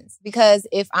depends. Because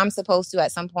if I'm supposed to,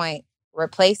 at some point,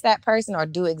 replace that person or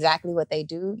do exactly what they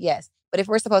do, yes. But if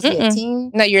we're supposed to be a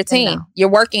team, no, you're a team. No. You're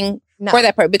working for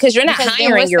that person because you're not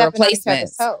hiring your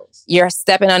replacements. You're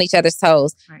stepping on each other's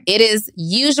toes. Right. It is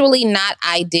usually not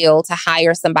ideal to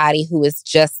hire somebody who is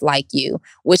just like you,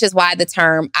 which is why the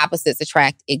term opposites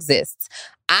attract exists.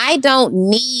 I don't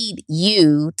need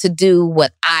you to do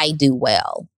what I do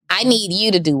well. I need you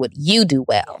to do what you do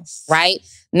well, right?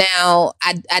 Now,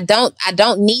 I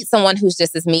don't need someone who's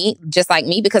just like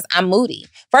me because I'm moody.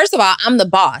 First of all, I'm the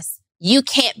boss. You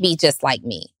can't be just like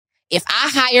me. If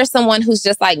I hire someone who's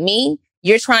just like me,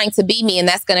 you're trying to be me, and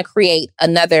that's going to create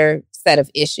another set of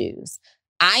issues.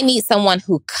 I need someone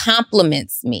who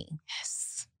compliments me.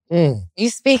 Yes. You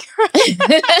speak.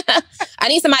 I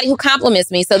need somebody who compliments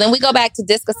me. So then we go back to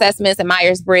DISC assessments and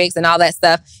Myers-Briggs and all that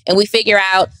stuff, and we figure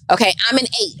out, okay, I'm an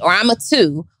 8 or I'm a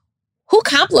 2. Who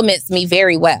compliments me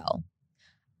very well?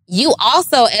 You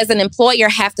also, as an employer,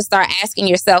 have to start asking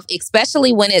yourself,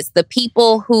 especially when it's the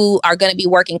people who are going to be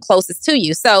working closest to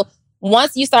you. So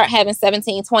once you start having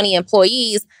 17, 20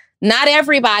 employees, not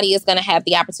everybody is going to have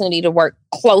the opportunity to work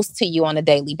close to you on a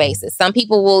daily basis. Some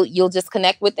people you'll just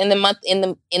connect with in the month, in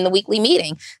the weekly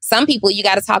meeting. Some people you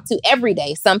got to talk to every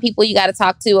day. Some people you got to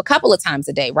talk to a couple of times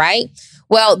a day, right?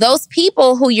 Well, those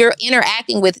people who you're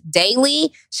interacting with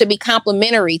daily should be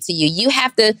complimentary to you. You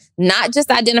have to not just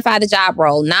identify the job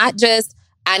role, not just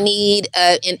I need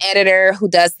an editor who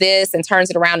does this and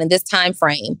turns it around in this time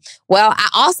frame. Well, I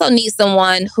also need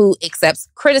someone who accepts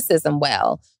criticism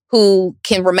well, who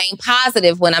can remain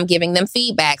positive when I'm giving them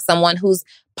feedback, someone who's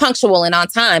punctual and on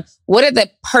time. What are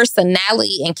the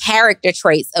personality and character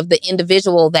traits of the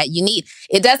individual that you need?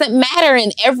 It doesn't matter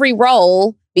in every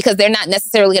role because they're not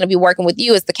necessarily going to be working with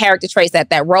you. It's the character traits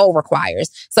that role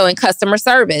requires. So in customer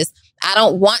service, I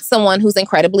don't want someone who's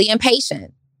incredibly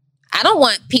impatient. I don't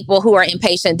want people who are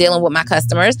impatient dealing with my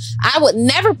customers. I would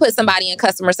never put somebody in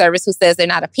customer service who says they're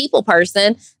not a people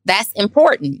person. That's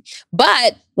important.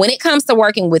 But when it comes to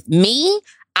working with me,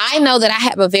 I know that I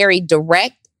have a very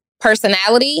direct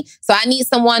personality. So I need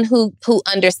someone who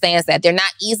understands that. They're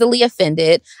not easily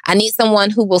offended. I need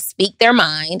someone who will speak their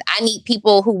mind. I need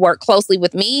people who work closely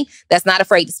with me that's not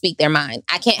afraid to speak their mind.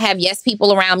 I can't have yes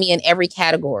people around me in every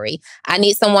category. I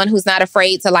need someone who's not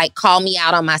afraid to call me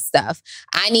out on my stuff.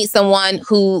 I need someone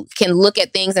who can look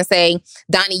at things and say,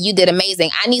 Donnie, you did amazing.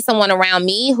 I need someone around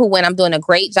me who, when I'm doing a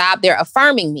great job, they're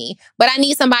affirming me. But I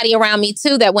need somebody around me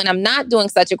too that when I'm not doing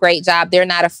such a great job, they're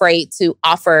not afraid to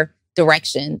offer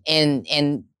direction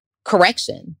and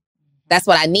correction. That's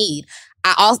what I need.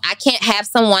 I can't have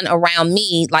someone around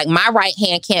me, like my right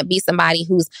hand can't be somebody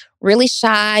who's really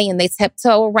shy and they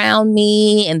tiptoe around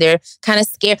me and they're kind of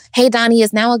scared. Hey, Donnie,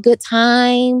 is now a good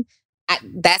time?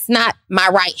 That's not my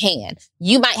right hand.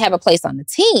 You might have a place on the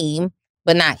team,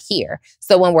 but not here.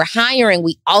 So when we're hiring,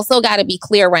 we also got to be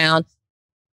clear around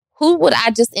who would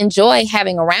I just enjoy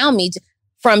having around me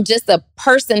from just a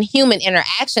person-human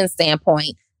interaction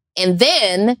standpoint. And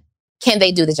then, can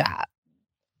they do the job?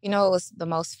 You know, it was the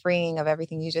most freeing of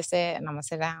everything you just said, and I'm going to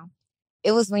sit down.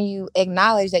 It was when you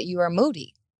acknowledge that you are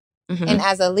moody. Mm-hmm. And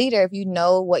as a leader, if you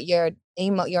know what your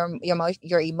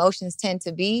emotions tend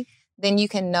to be, then you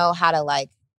can know how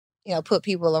to put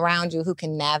people around you who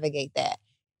can navigate that.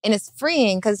 And it's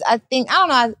freeing because I don't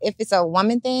know if it's a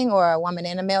woman thing or a woman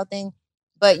and a male thing,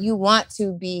 but you want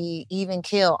to be even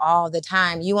keel all the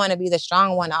time. You want to be the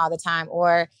strong one all the time,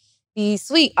 or be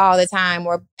sweet all the time,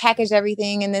 or package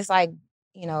everything in this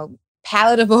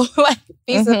palatable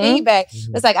piece of feedback.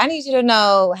 It's I need you to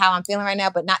know how I'm feeling right now,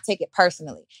 but not take it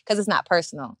personally because it's not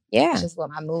personal. Yeah, it's just what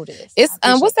my mood is. It's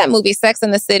what's that movie, Sex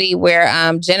and the City, where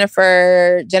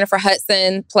Jennifer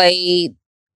Hudson played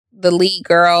the lead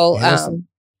girl.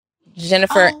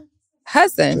 Jennifer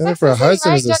Hudson. Jennifer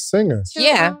Hudson is a singer.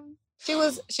 She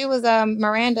was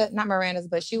Miranda, not Miranda's,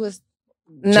 but she was.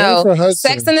 No,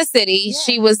 Sex and the City. Yeah.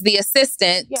 She was the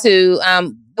assistant to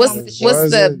what's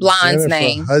the blonde's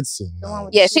name? Hudson.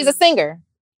 She's a singer.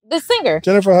 The singer.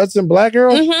 Jennifer Hudson, black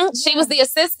girl? Mm-hmm. She was the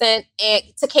assistant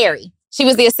to Carrie. She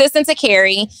was the assistant to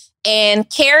Carrie. And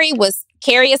Carrie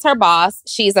is her boss.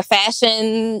 She's a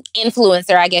fashion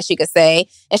influencer, I guess you could say.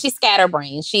 And she's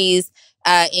scatterbrained. She's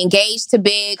engaged to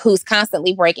Big, who's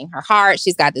constantly breaking her heart.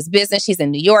 She's got this business. She's in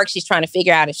New York. She's trying to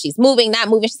figure out if she's moving, not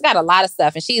moving. She's got a lot of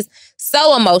stuff. And she's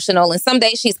so emotional. And some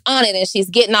days she's on it and she's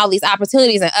getting all these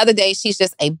opportunities. And other days she's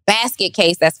just a basket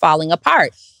case that's falling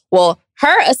apart. Well,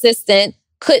 her assistant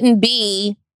couldn't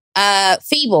be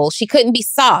feeble. She couldn't be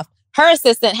soft. Her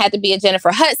assistant had to be a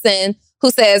Jennifer Hudson who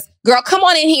says, girl, come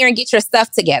on in here and get your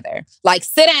stuff together. Like,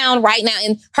 sit down right now.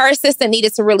 And her assistant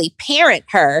needed to really parent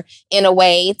her in a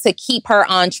way to keep her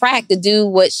on track to do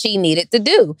what she needed to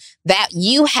do. That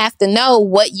you have to know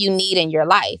what you need in your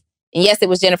life. And yes, it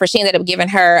was Jennifer. She ended up giving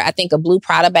her, I think, a blue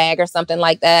Prada bag or something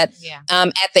like that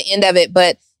at the end of it.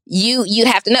 But you'd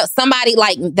have to know, somebody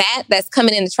like that's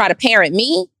coming in to try to parent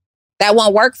me, that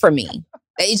won't work for me.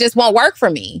 It just won't work for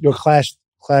me. You'll clash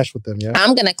with them, yeah?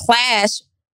 I'm going to clash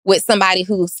with somebody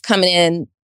who's coming in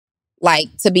like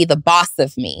to be the boss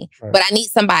of me. Right. But I need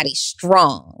somebody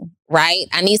strong, right?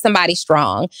 I need somebody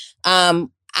strong.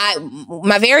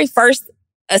 My very first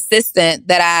assistant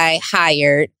that I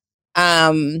hired,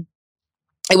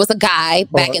 it was a guy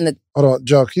back in the... Hold on,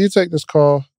 Joe, can you take this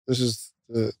call? This is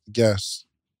the guest.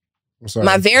 I'm sorry.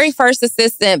 My very first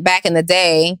assistant back in the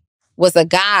day was a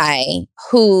guy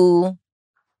who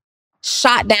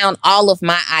shot down all of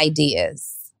my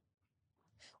ideas.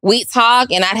 We'd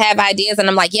talk and I'd have ideas and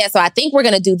I'm like, yeah, so I think we're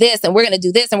going to do this and we're going to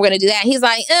do this and we're going to do that. And he's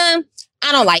like, I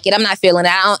don't like it. I'm not feeling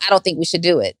it. I don't think we should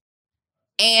do it.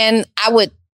 And I would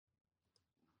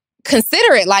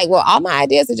consider it like, well, all my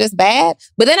ideas are just bad.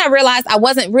 But then I realized I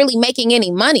wasn't really making any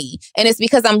money. And it's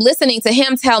because I'm listening to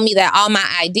him tell me that all my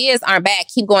ideas aren't bad.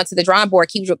 Keep going to the drawing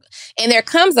board. And there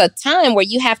comes a time where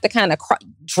you have to kind of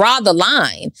draw the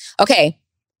line. Okay,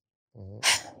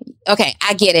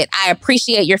 I get it. I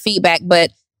appreciate your feedback, but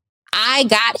I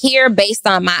got here based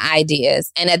on my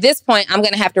ideas. And at this point, I'm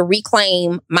going to have to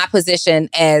reclaim my position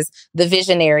as the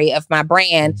visionary of my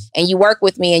brand. And you work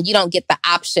with me and you don't get the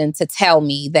option to tell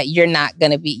me that you're not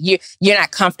going to be, you're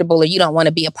not comfortable or you don't want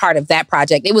to be a part of that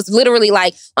project. It was literally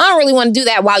like, I don't really want to do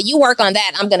that. While you work on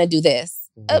that, I'm going to do this.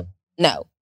 No,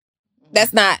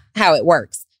 that's not how it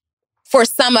works. For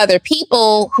some other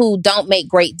people who don't make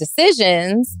great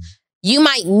decisions, you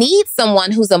might need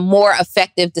someone who's a more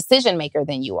effective decision maker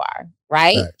than you are,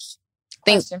 right? Nice.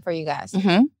 Question for you guys.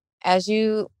 Mm-hmm. As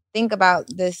you think about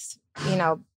this,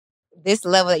 this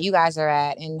level that you guys are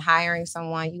at and hiring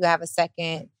someone, you have a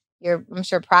second, I'm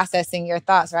sure processing your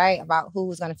thoughts, right? About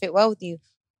who's going to fit well with you.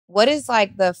 What is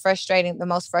like the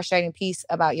most frustrating piece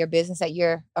about your business that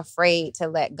you're afraid to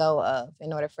let go of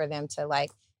in order for them to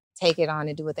like take it on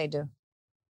and do what they do?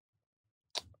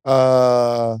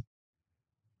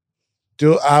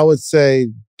 I would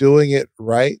say doing it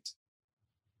right.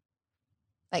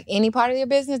 Like any part of your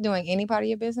business, doing any part of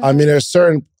your business? I mean, there's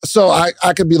certain... So I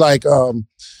could be like...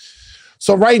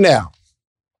 so right now,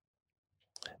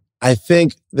 I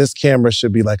think this camera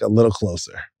should be like a little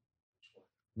closer.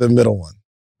 The middle one,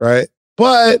 right?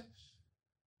 But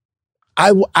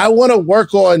I want to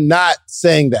work on not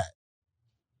saying that.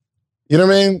 You know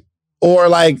what I mean? Or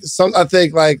like I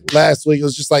think like last week, it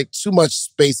was just like too much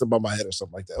space above my head or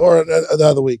something like that. Or the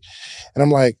other week. And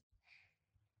I'm like,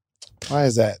 why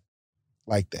is that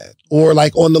like that? Or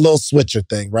like on the little switcher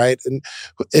thing, right? And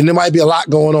there might be a lot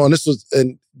going on.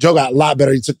 And Joe got a lot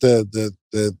better. He took the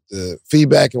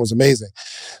feedback and was amazing.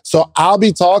 So I'll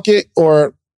be talking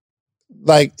or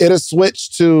like it'll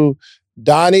switch to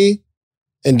Donnie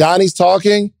and Donnie's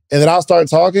talking and then I'll start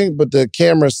talking, but the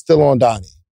camera's still on Donnie.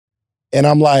 And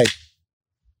I'm like,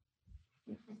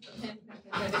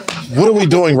 what are we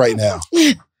doing right now?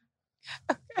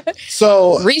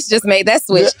 So Reese just made that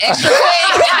switch extra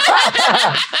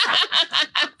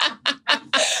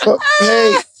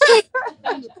quick.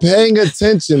 Paying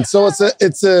attention. So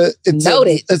it's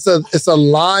a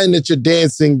line that you're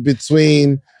dancing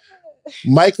between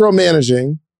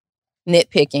micromanaging,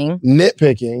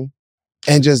 nitpicking,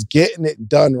 and just getting it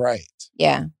done right.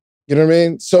 Yeah. You know what I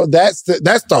mean? So that's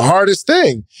the hardest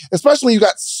thing, especially when you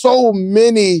got so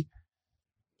many.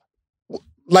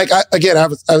 Like, I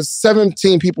have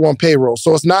 17 people on payroll.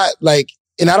 So it's not like,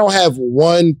 and I don't have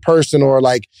one person or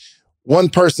like one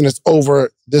person that's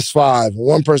over this 5,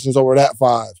 one person's over that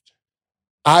 5.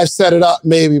 I've set it up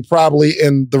probably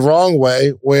in the wrong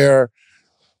way where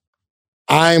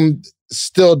I'm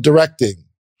still directing,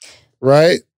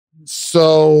 right?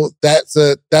 So that's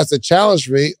a challenge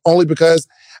for me only because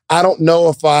I don't know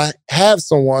if I have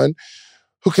someone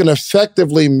who can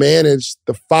effectively manage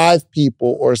the 5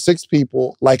 people or 6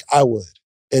 people like I would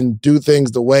and do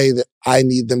things the way that I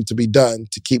need them to be done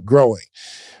to keep growing.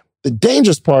 The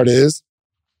dangerous part is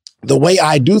the way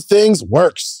I do things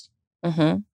works.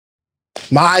 Mm-hmm.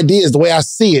 My idea is the way I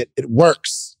see it, it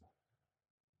works.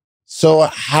 So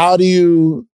how do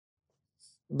you,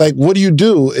 what do you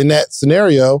do in that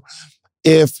scenario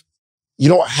if you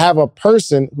don't have a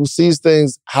person who sees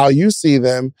things how you see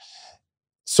them?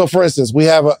 So, for instance, we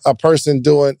have a person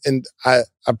doing, and I'm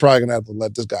probably going to have to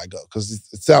let this guy go because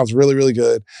it sounds really, really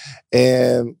good.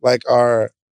 And I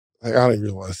don't even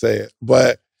really want to say it,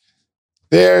 but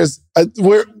I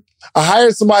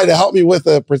hired somebody to help me with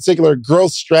a particular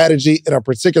growth strategy in a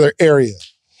particular area.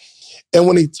 And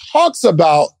when he talks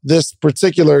about this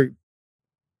particular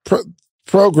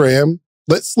program,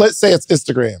 let's say it's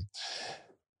Instagram.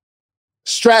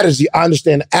 Strategy, I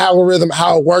understand the algorithm,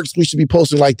 how it works. We should be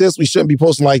posting like this. We shouldn't be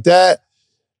posting like that.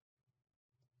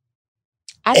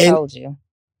 I told you.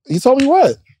 He told me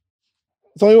what?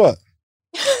 He told me what?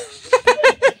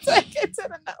 Take it to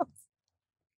the nose.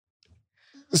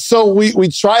 So we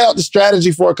try out the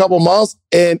strategy for a couple months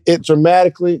and it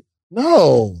dramatically,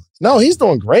 no, he's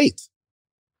doing great.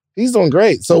 He's doing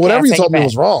great. So whatever you told me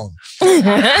was wrong.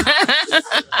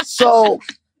 So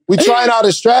we tried out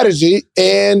his strategy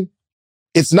and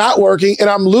it's not working and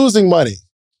I'm losing money.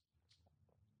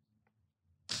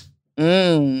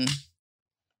 But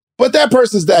that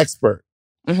person's the expert.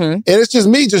 And it's just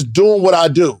me just doing what I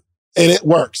do and it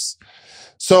works.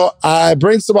 So I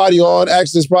bring somebody on.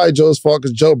 Actually, it's probably Joe's fault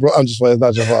because Joe brought, I'm just playing, it's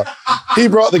not your fault. He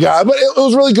brought the guy, but it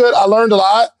was really good. I learned a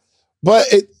lot, but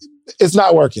it's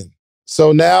not working.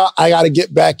 So now I got to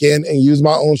get back in and use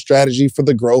my own strategy for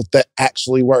the growth that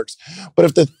actually works. But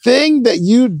if the thing that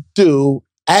you do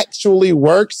actually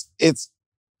works, it's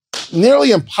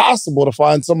nearly impossible to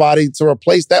find somebody to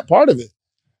replace that part of it.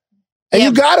 And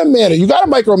you got to manage. You got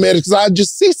to micromanage because I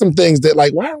just see some things that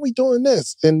like, why aren't we doing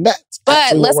this? And that's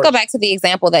But let's go back to the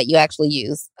example that you actually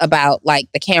use about like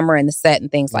the camera and the set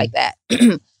and things like that.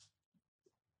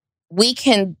 We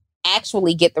can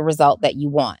actually get the result that you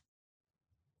want.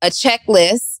 A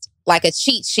checklist, like a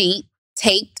cheat sheet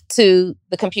taped to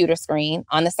the computer screen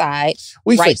on the side,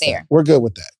 right there. That. We're good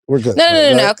with that. We're good.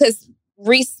 No, because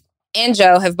Reese and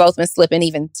Joe have both been slipping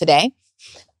even today.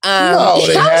 No,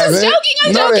 they haven't.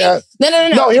 I'm joking. No.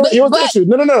 No, here was the issue.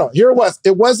 No. Here it was.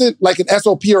 It wasn't like an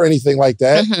SOP or anything like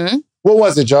that. What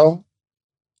was it, Joe?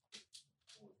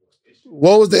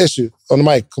 What was the issue? On the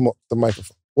mic. Come on, the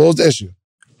microphone. What was the issue?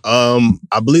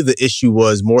 I believe the issue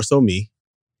was more so me.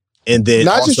 And then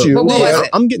not also, just you.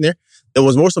 I'm getting there. It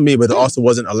was more so me, but it also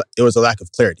wasn't. It was a lack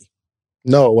of clarity.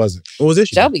 No, it wasn't. What was the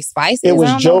issue? Joe be spicy. It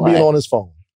was Joe being on his phone.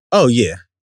 Oh yeah.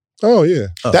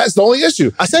 That's the only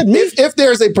issue. I said if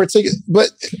there's a particular,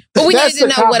 but we need to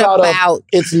know what about.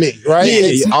 It's me, right?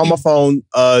 Yeah, on my phone,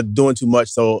 doing too much,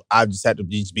 so I just had to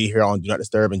just be here on Do Not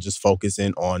Disturb and just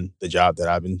focusing on the job that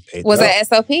I've been paid. Was it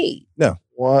SOP? No.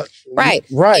 What? Right.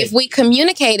 If we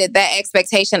communicated that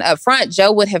expectation up front,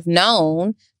 Joe would have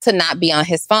known to not be on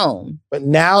his phone. But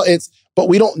now but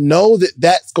we don't know that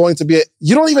that's going to be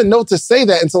you don't even know to say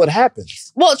that until it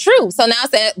happens. Well, true. So now,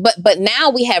 but now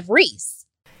we have Reese.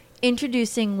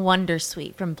 Introducing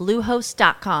Wondersuite from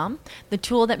Bluehost.com, the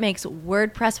tool that makes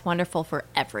WordPress wonderful for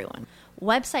everyone.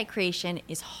 Website creation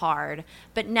is hard,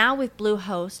 but now with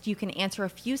Bluehost, you can answer a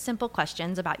few simple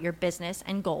questions about your business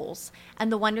and goals,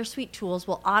 and the Wondersuite tools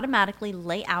will automatically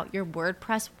lay out your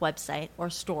WordPress website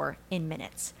or store in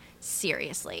minutes.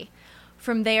 Seriously.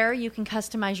 From there, you can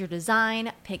customize your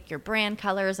design, pick your brand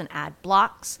colors, and add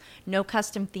blocks. No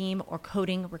custom theme or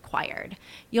coding required.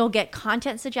 You'll get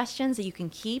content suggestions that you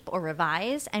can keep or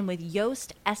revise, and with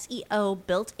Yoast SEO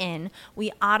built in,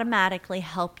 we automatically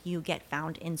help you get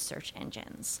found in search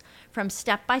engines. From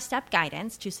step-by-step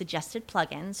guidance to suggested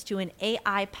plugins to an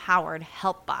AI-powered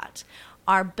help bot,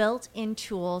 our built-in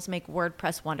tools make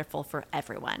WordPress wonderful for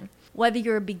everyone. Whether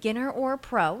you're a beginner or a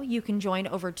pro, you can join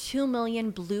over 2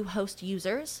 million Bluehost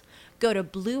users. Go to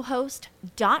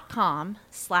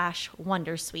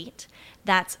bluehost.com/wondersuite.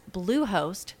 That's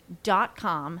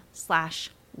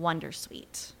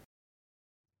bluehost.com/wondersuite.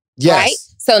 Yes. Right?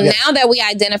 So now that we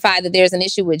identify that there's an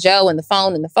issue with Joe and the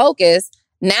phone and the focus,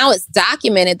 now it's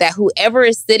documented that whoever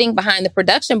is sitting behind the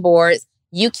production boards,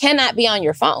 you cannot be on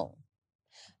your phone.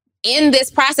 In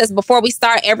this process, before we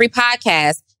start every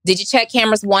podcast, did you check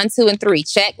cameras 1, 2, and 3?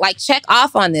 Check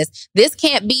off on this. This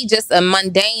can't be just a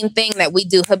mundane thing that we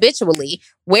do habitually.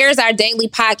 Where's our daily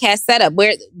podcast setup?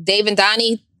 Where Dave and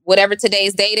Donnie, whatever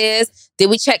today's date is, did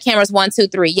we check cameras 1, 2,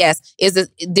 3? Yes.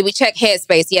 Did we check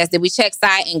headspace? Yes. Did we check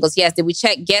side angles? Yes. Did we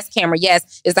check guest camera?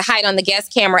 Yes. Is the height on the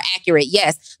guest camera accurate?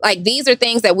 Yes. Like these are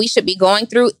things that we should be going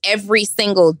through every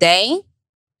single day,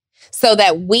 so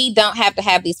that we don't have to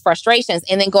have these frustrations.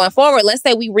 And then going forward, let's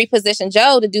say we reposition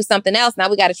Joe to do something else. Now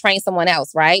we got to train someone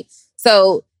else, right?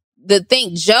 So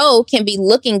Joe can be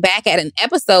looking back at an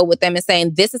episode with them and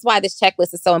saying, this is why this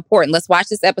checklist is so important. Let's watch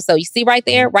this episode. You see right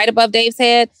there, right above Dave's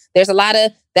head, there's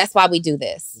that's why we do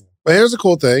this. But here's the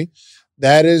cool thing.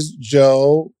 That is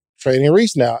Joe training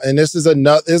Reese now. And this is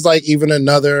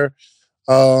another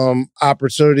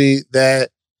opportunity that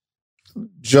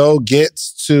Joe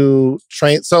gets to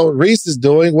train. So Reese is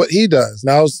doing what he does.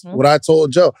 Now, what I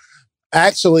told Joe,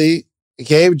 actually,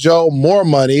 gave Joe more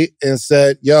money and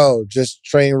said, yo, just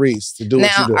train Reese to do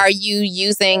what you do. Now, are you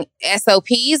using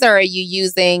SOPs or are you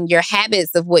using your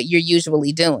habits of what you're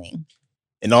usually doing?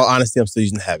 In all honesty, I'm still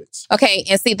using habits. Okay.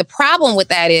 And see, the problem with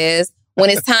that is when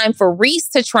it's time for Reese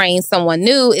to train someone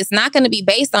new, it's not going to be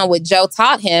based on what Joe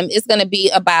taught him. It's going to be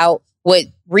about what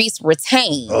Reese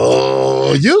retained.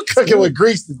 Oh, you cooking with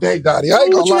grease today, Donnie. I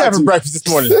ain't gonna What you lie have to for you. breakfast this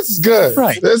morning? This is good.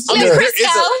 Right. This is I mean, good.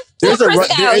 there is a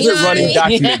Crisco, running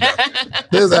document.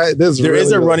 There There is really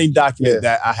a good. running document Yeah.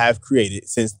 that I have created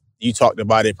since you talked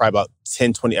about it probably about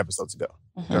 10, 20 episodes ago.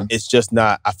 Mhm. It's just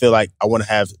not, I feel like I want to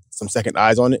have some second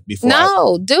eyes on it before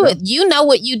No, do it. You know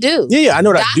what you do. Yeah, I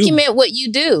know what I do. Document what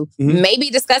you do. Mhm.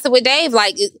 Maybe discuss it with Dave.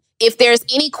 Like, if there's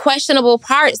any questionable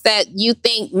parts that you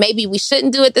think maybe we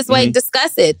shouldn't do it this way,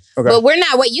 discuss it. Okay. But we're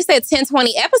not, what you said 10,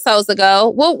 20 episodes ago.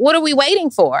 What are we waiting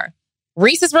for?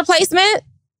 Reese's replacement?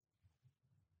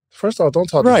 First off, don't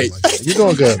talk Right. to me like that. You're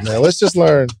doing good, man. Let's just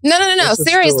learn. No. Let's just do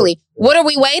Seriously. it. What are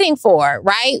we waiting for,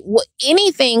 right?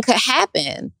 Anything could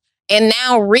happen. And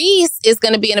now Reese is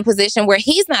going to be in a position where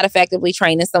he's not effectively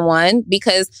training someone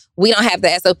because we don't have the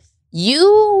SOP.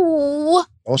 You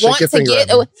Don't shake want your to finger get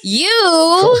at me.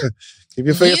 you Keep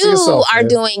your finger to you yourself. are man.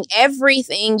 doing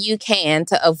everything you can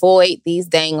to avoid these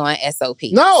dang on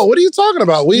SOPs. No, what are you talking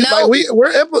about? No. You are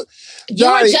You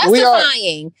are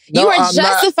justifying. No, you are I'm not-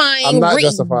 justifying I'm not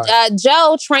justifying.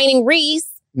 Joe training Reese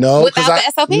No, without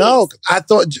because the SOPs. No, I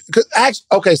thought. Actually,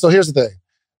 okay. So here's the thing: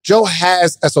 Joe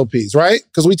has SOPs, right?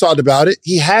 Because we talked about it.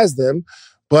 He has them,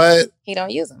 but He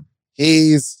don't use them.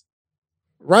 he's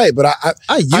right. But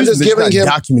I use I'm just them, giving not him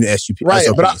documented SOP. right.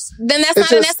 But Then that's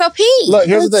It's not just- an SOP. look,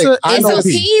 here's the thing. I know. SOPs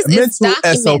is mental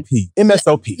document. SOP.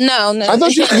 MSOP. No. I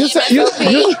thought you said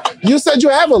MSOP. you said you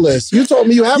have a list. You told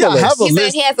me you have Yeah, a I list. have a He said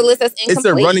list. he has a list that's It's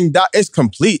incomplete. a running it's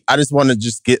complete. I just want to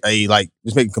just get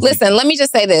just make it complete. Listen, let me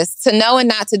just say this. To know and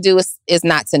not to do is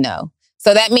not to know.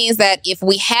 So that means that if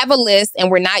we have a list and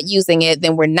we're not using it,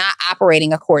 then we're not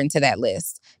operating according to that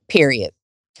list, period.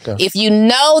 Okay. If you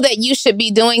know that you should be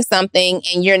doing something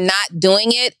and you're not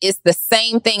doing it, it's the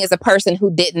same thing as a person who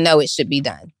didn't know it should be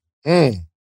done. Mm.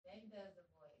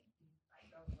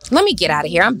 Let me get out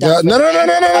of here. I'm Yeah, done. no.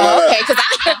 Oh, okay, because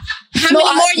how No,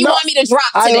 many more you no. want me to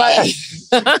drop today?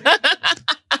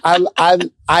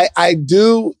 I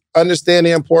do understand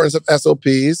the importance of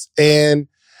SOPs, and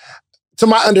to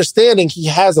my understanding, he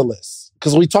has a list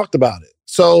because we talked about it.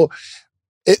 So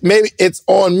maybe it's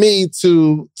on me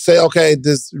to say, okay,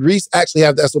 does Reese actually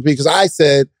have the SOP? Because I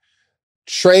said,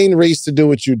 train Reese to do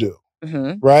what you do,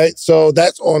 Mm-hmm. right? So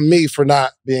that's on me for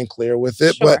not being clear with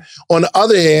it. Sure. But on the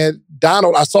other hand,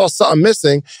 Donald, I saw something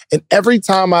missing, and every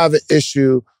time I have an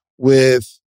issue with,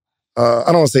 I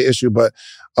don't want to say issue, but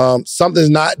something's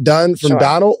not done from Sure.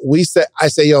 Donald, I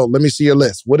say, yo, let me see your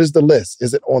list. What is the list?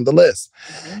 Is it on the list?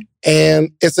 Mm-hmm.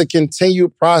 And it's a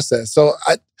continued process. So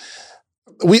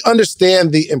we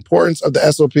understand the importance of the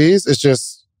SOPs. It's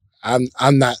just, I'm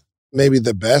not maybe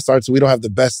the best, or we don't have the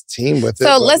best team with it.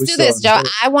 So but let's we do still this, Joe.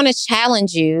 understand. I want to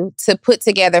challenge you to put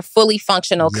together fully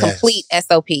functional, Yes. complete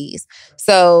SOPs.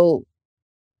 So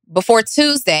by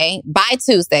Tuesday,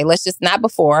 let's just not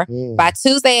before, Mm. by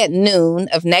Tuesday at noon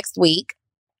of next week,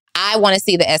 I want to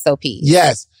see the SOPs.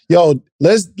 Yes. Yo,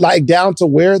 let's down to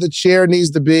where the chair needs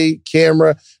to be,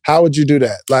 camera. How would you do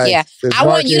that? Yeah. there's I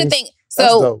want you to markings. think. That's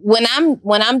So dope. when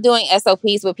I'm doing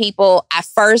SOPs with people, I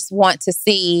first want to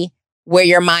see where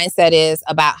your mindset is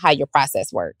about how your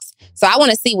process works. So I want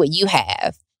to see what you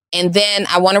have. And then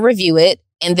I want to review it.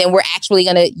 And then we're actually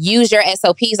going to use your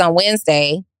SOPs on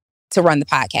Wednesday to run the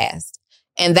podcast.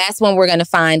 And that's when we're going to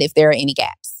find if there are any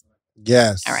gaps.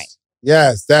 Yes. All right.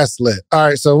 Yes, that's lit. All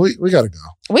right, so we got to go.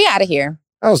 We out of here.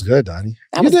 That was good, Donnie.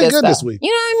 That You was did good stuff. this week. You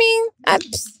know what I mean?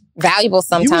 Valuable You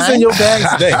sometimes. was in your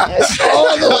bag today.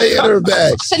 All the way in her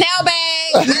bag. Chanel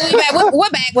bag, Louis bag.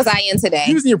 What bag was I in today?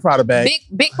 You was in your Prada bag.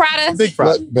 Big Prada? Big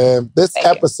Prada. Look, man, this Thank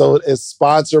you. episode is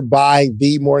sponsored by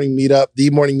The Morning Meetup,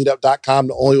 themorningmeetup.com,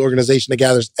 the only organization that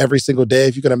gathers every single day.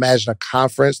 If you can imagine a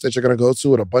conference that you're going to go to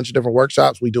with a bunch of different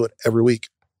workshops, we do it every week.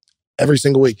 Every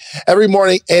single week. Every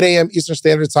morning, 8 a.m. Eastern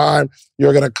Standard Time,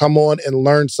 you're going to come on and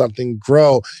learn something,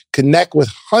 grow, connect with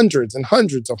hundreds of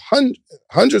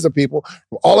people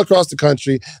from all across the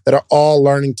country that are all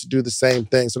learning to do the same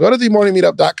thing. So go to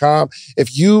themorningmeetup.com.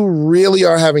 If you really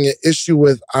are having an issue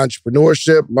with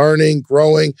entrepreneurship, learning,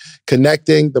 growing,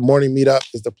 connecting, the Morning Meetup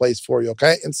is the place for you,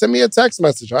 okay? And send me a text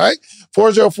message, all right?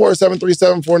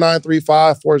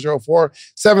 404-737-4935,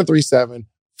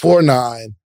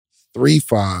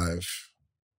 404-737-4935.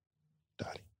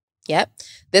 Yep.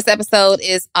 This episode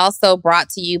is also brought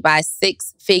to you by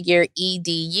Six Figure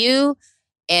EDU.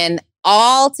 And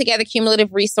all-together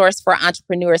cumulative resource for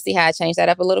entrepreneurs. See how I changed that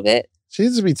up a little bit? She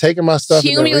used to be taking my stuff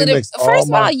Cumulative. and then remix First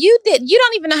of all, you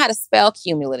don't even know how to spell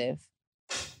cumulative.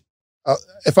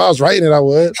 If I was writing it, I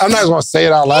would. I'm not just going to say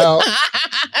it out loud.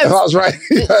 If I was writing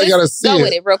it, I got to see it. Go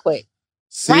with it real quick.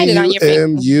 Write it on your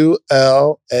finger.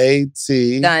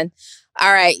 C-U-M-U-L-A-T. Done.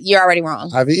 All right, you're already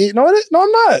wrong. I-V-E. No,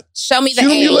 I'm not. Show me the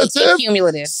Cumulative. A in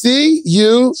cumulative.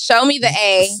 C-U. Show me the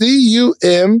A.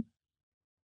 C-U-M-U-L-A-T-I-V-E.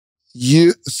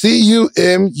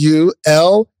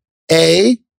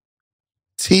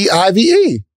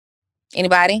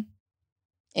 Anybody?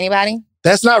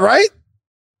 That's not right?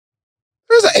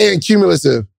 There's an A in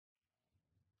cumulative.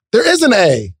 There is an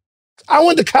A. I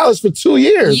went to college for 2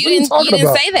 years. You didn't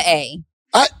say the A.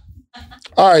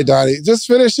 All right, Donnie. Just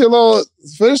finish your little.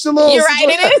 You're right,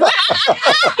 it is.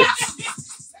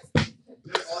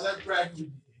 All that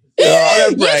bragging. You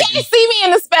can't see me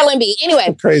in the spelling bee. Anyway.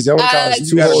 I'm crazy. I went to college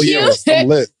 2 whole years. I'm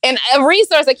lit. And a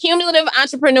resource, a cumulative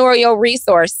entrepreneurial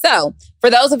resource. So for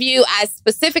those of you, I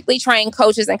specifically train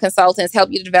coaches and consultants,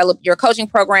 help you to develop your coaching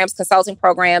programs, consulting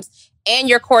programs, and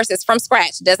your courses from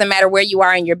scratch. Doesn't matter where you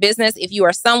are in your business. If you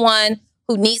are someone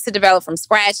who needs to develop from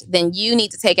scratch, then you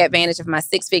need to take advantage of my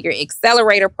 6-Figure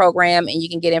Accelerator program. And you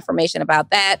can get information about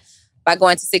that by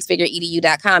going to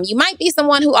sixfigureedu.com. You might be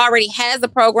someone who already has a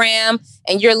program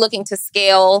and you're looking to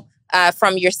scale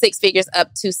from your 6 figures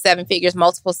up to 7 figures,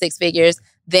 multiple 6 figures.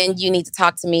 Then you need to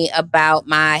talk to me about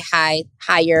my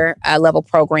higher level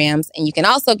programs. And you can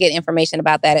also get information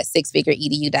about that at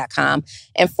sixfigureedu.com.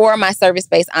 And for my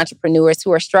service-based entrepreneurs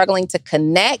who are struggling to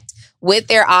connect with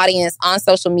their audience on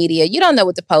social media, you don't know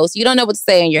what to post, you don't know what to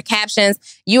say in your captions,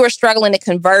 you are struggling to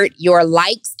convert your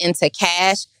likes into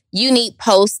cash, you need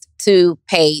post to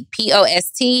paid,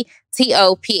 POST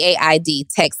TOPAID.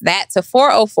 Text that to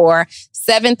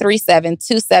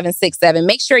 404-737-2767.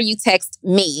 Make sure you text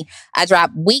me. I drop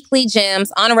weekly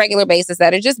gems on a regular basis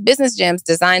that are just business gems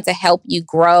designed to help you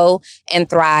grow and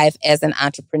thrive as an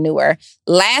entrepreneur.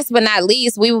 Last but not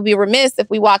least, we would be remiss if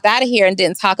we walked out of here and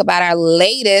didn't talk about our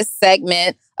latest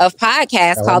segment of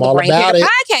podcast called the Brain Picker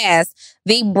Podcast.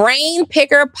 The Brain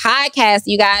Picker Podcast,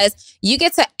 you guys. You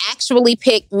get to actually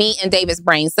pick me and David's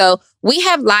brain. So we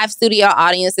have live studio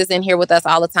audiences in here with us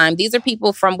all the time. These are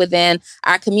people from within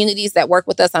our communities that work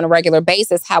with us on a regular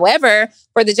basis. However,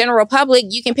 for the general public,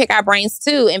 you can pick our brains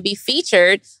too and be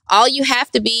featured. All you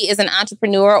have to be is an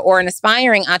entrepreneur or an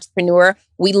aspiring entrepreneur.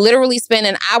 We literally spend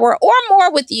an hour or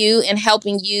more with you in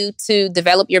helping you to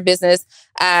develop your business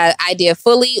idea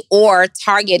fully or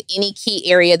target any key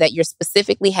area that you're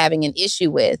specifically having an issue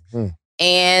with.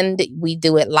 And we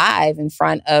do it live in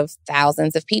front of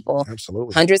thousands of people.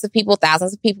 Absolutely. Hundreds of people,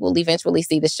 thousands of people will eventually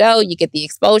see the show. You get the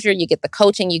exposure, you get the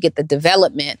coaching, you get the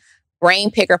development.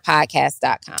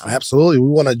 BrainPickerPodcast.com. Absolutely. We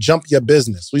want to jump your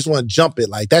business. We just want to jump it.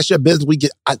 Like, that's your business.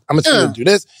 I'm going to tell you to do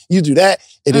this, you do that.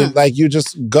 And then, like, you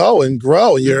just go and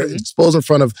grow. And you're exposed in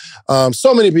front of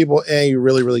so many people. And you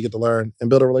really, really get to learn and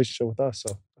build a relationship with us.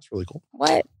 So that's really cool.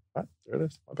 What? There it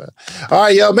is. My bad. All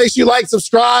right, yo. Make sure you like,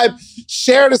 subscribe,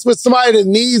 share this with somebody that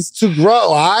needs to grow.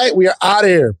 All right? We are out of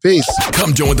here. Peace.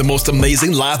 Come join the most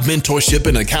amazing live mentorship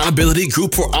and accountability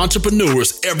group for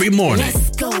entrepreneurs every morning.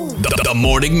 Let's go. The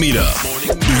Morning Meetup.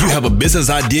 Do you have a business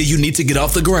idea you need to get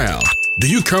off the ground?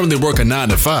 Do you currently work a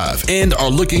 9-to-5 and are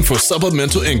looking for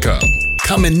supplemental income?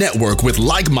 Come and network with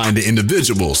like-minded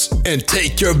individuals and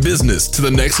take your business to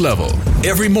the next level.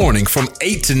 Every morning from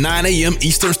 8 to 9 a.m.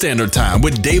 Eastern Standard Time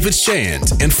with David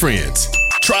Shands and friends.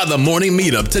 Try the Morning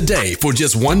Meetup today for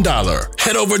just $1.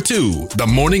 Head over to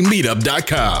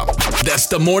themorningmeetup.com. That's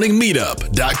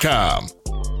themorningmeetup.com.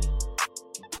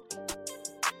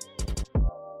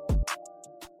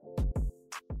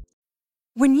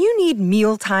 When you need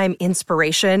mealtime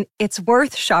inspiration, it's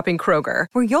worth shopping Kroger,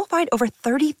 where you'll find over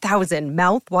 30,000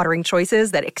 mouth-watering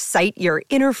choices that excite your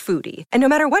inner foodie. And no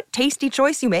matter what tasty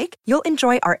choice you make, you'll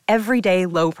enjoy our everyday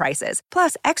low prices,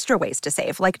 plus extra ways to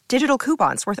save, like digital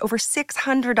coupons worth over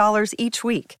 $600 each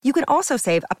week. You can also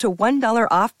save up to $1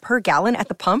 off per gallon at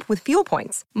the pump with fuel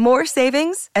points. More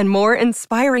savings and more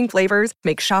inspiring flavors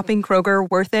make shopping Kroger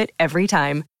worth it every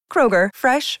time. Kroger,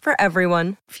 fresh for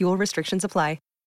everyone. Fuel restrictions apply.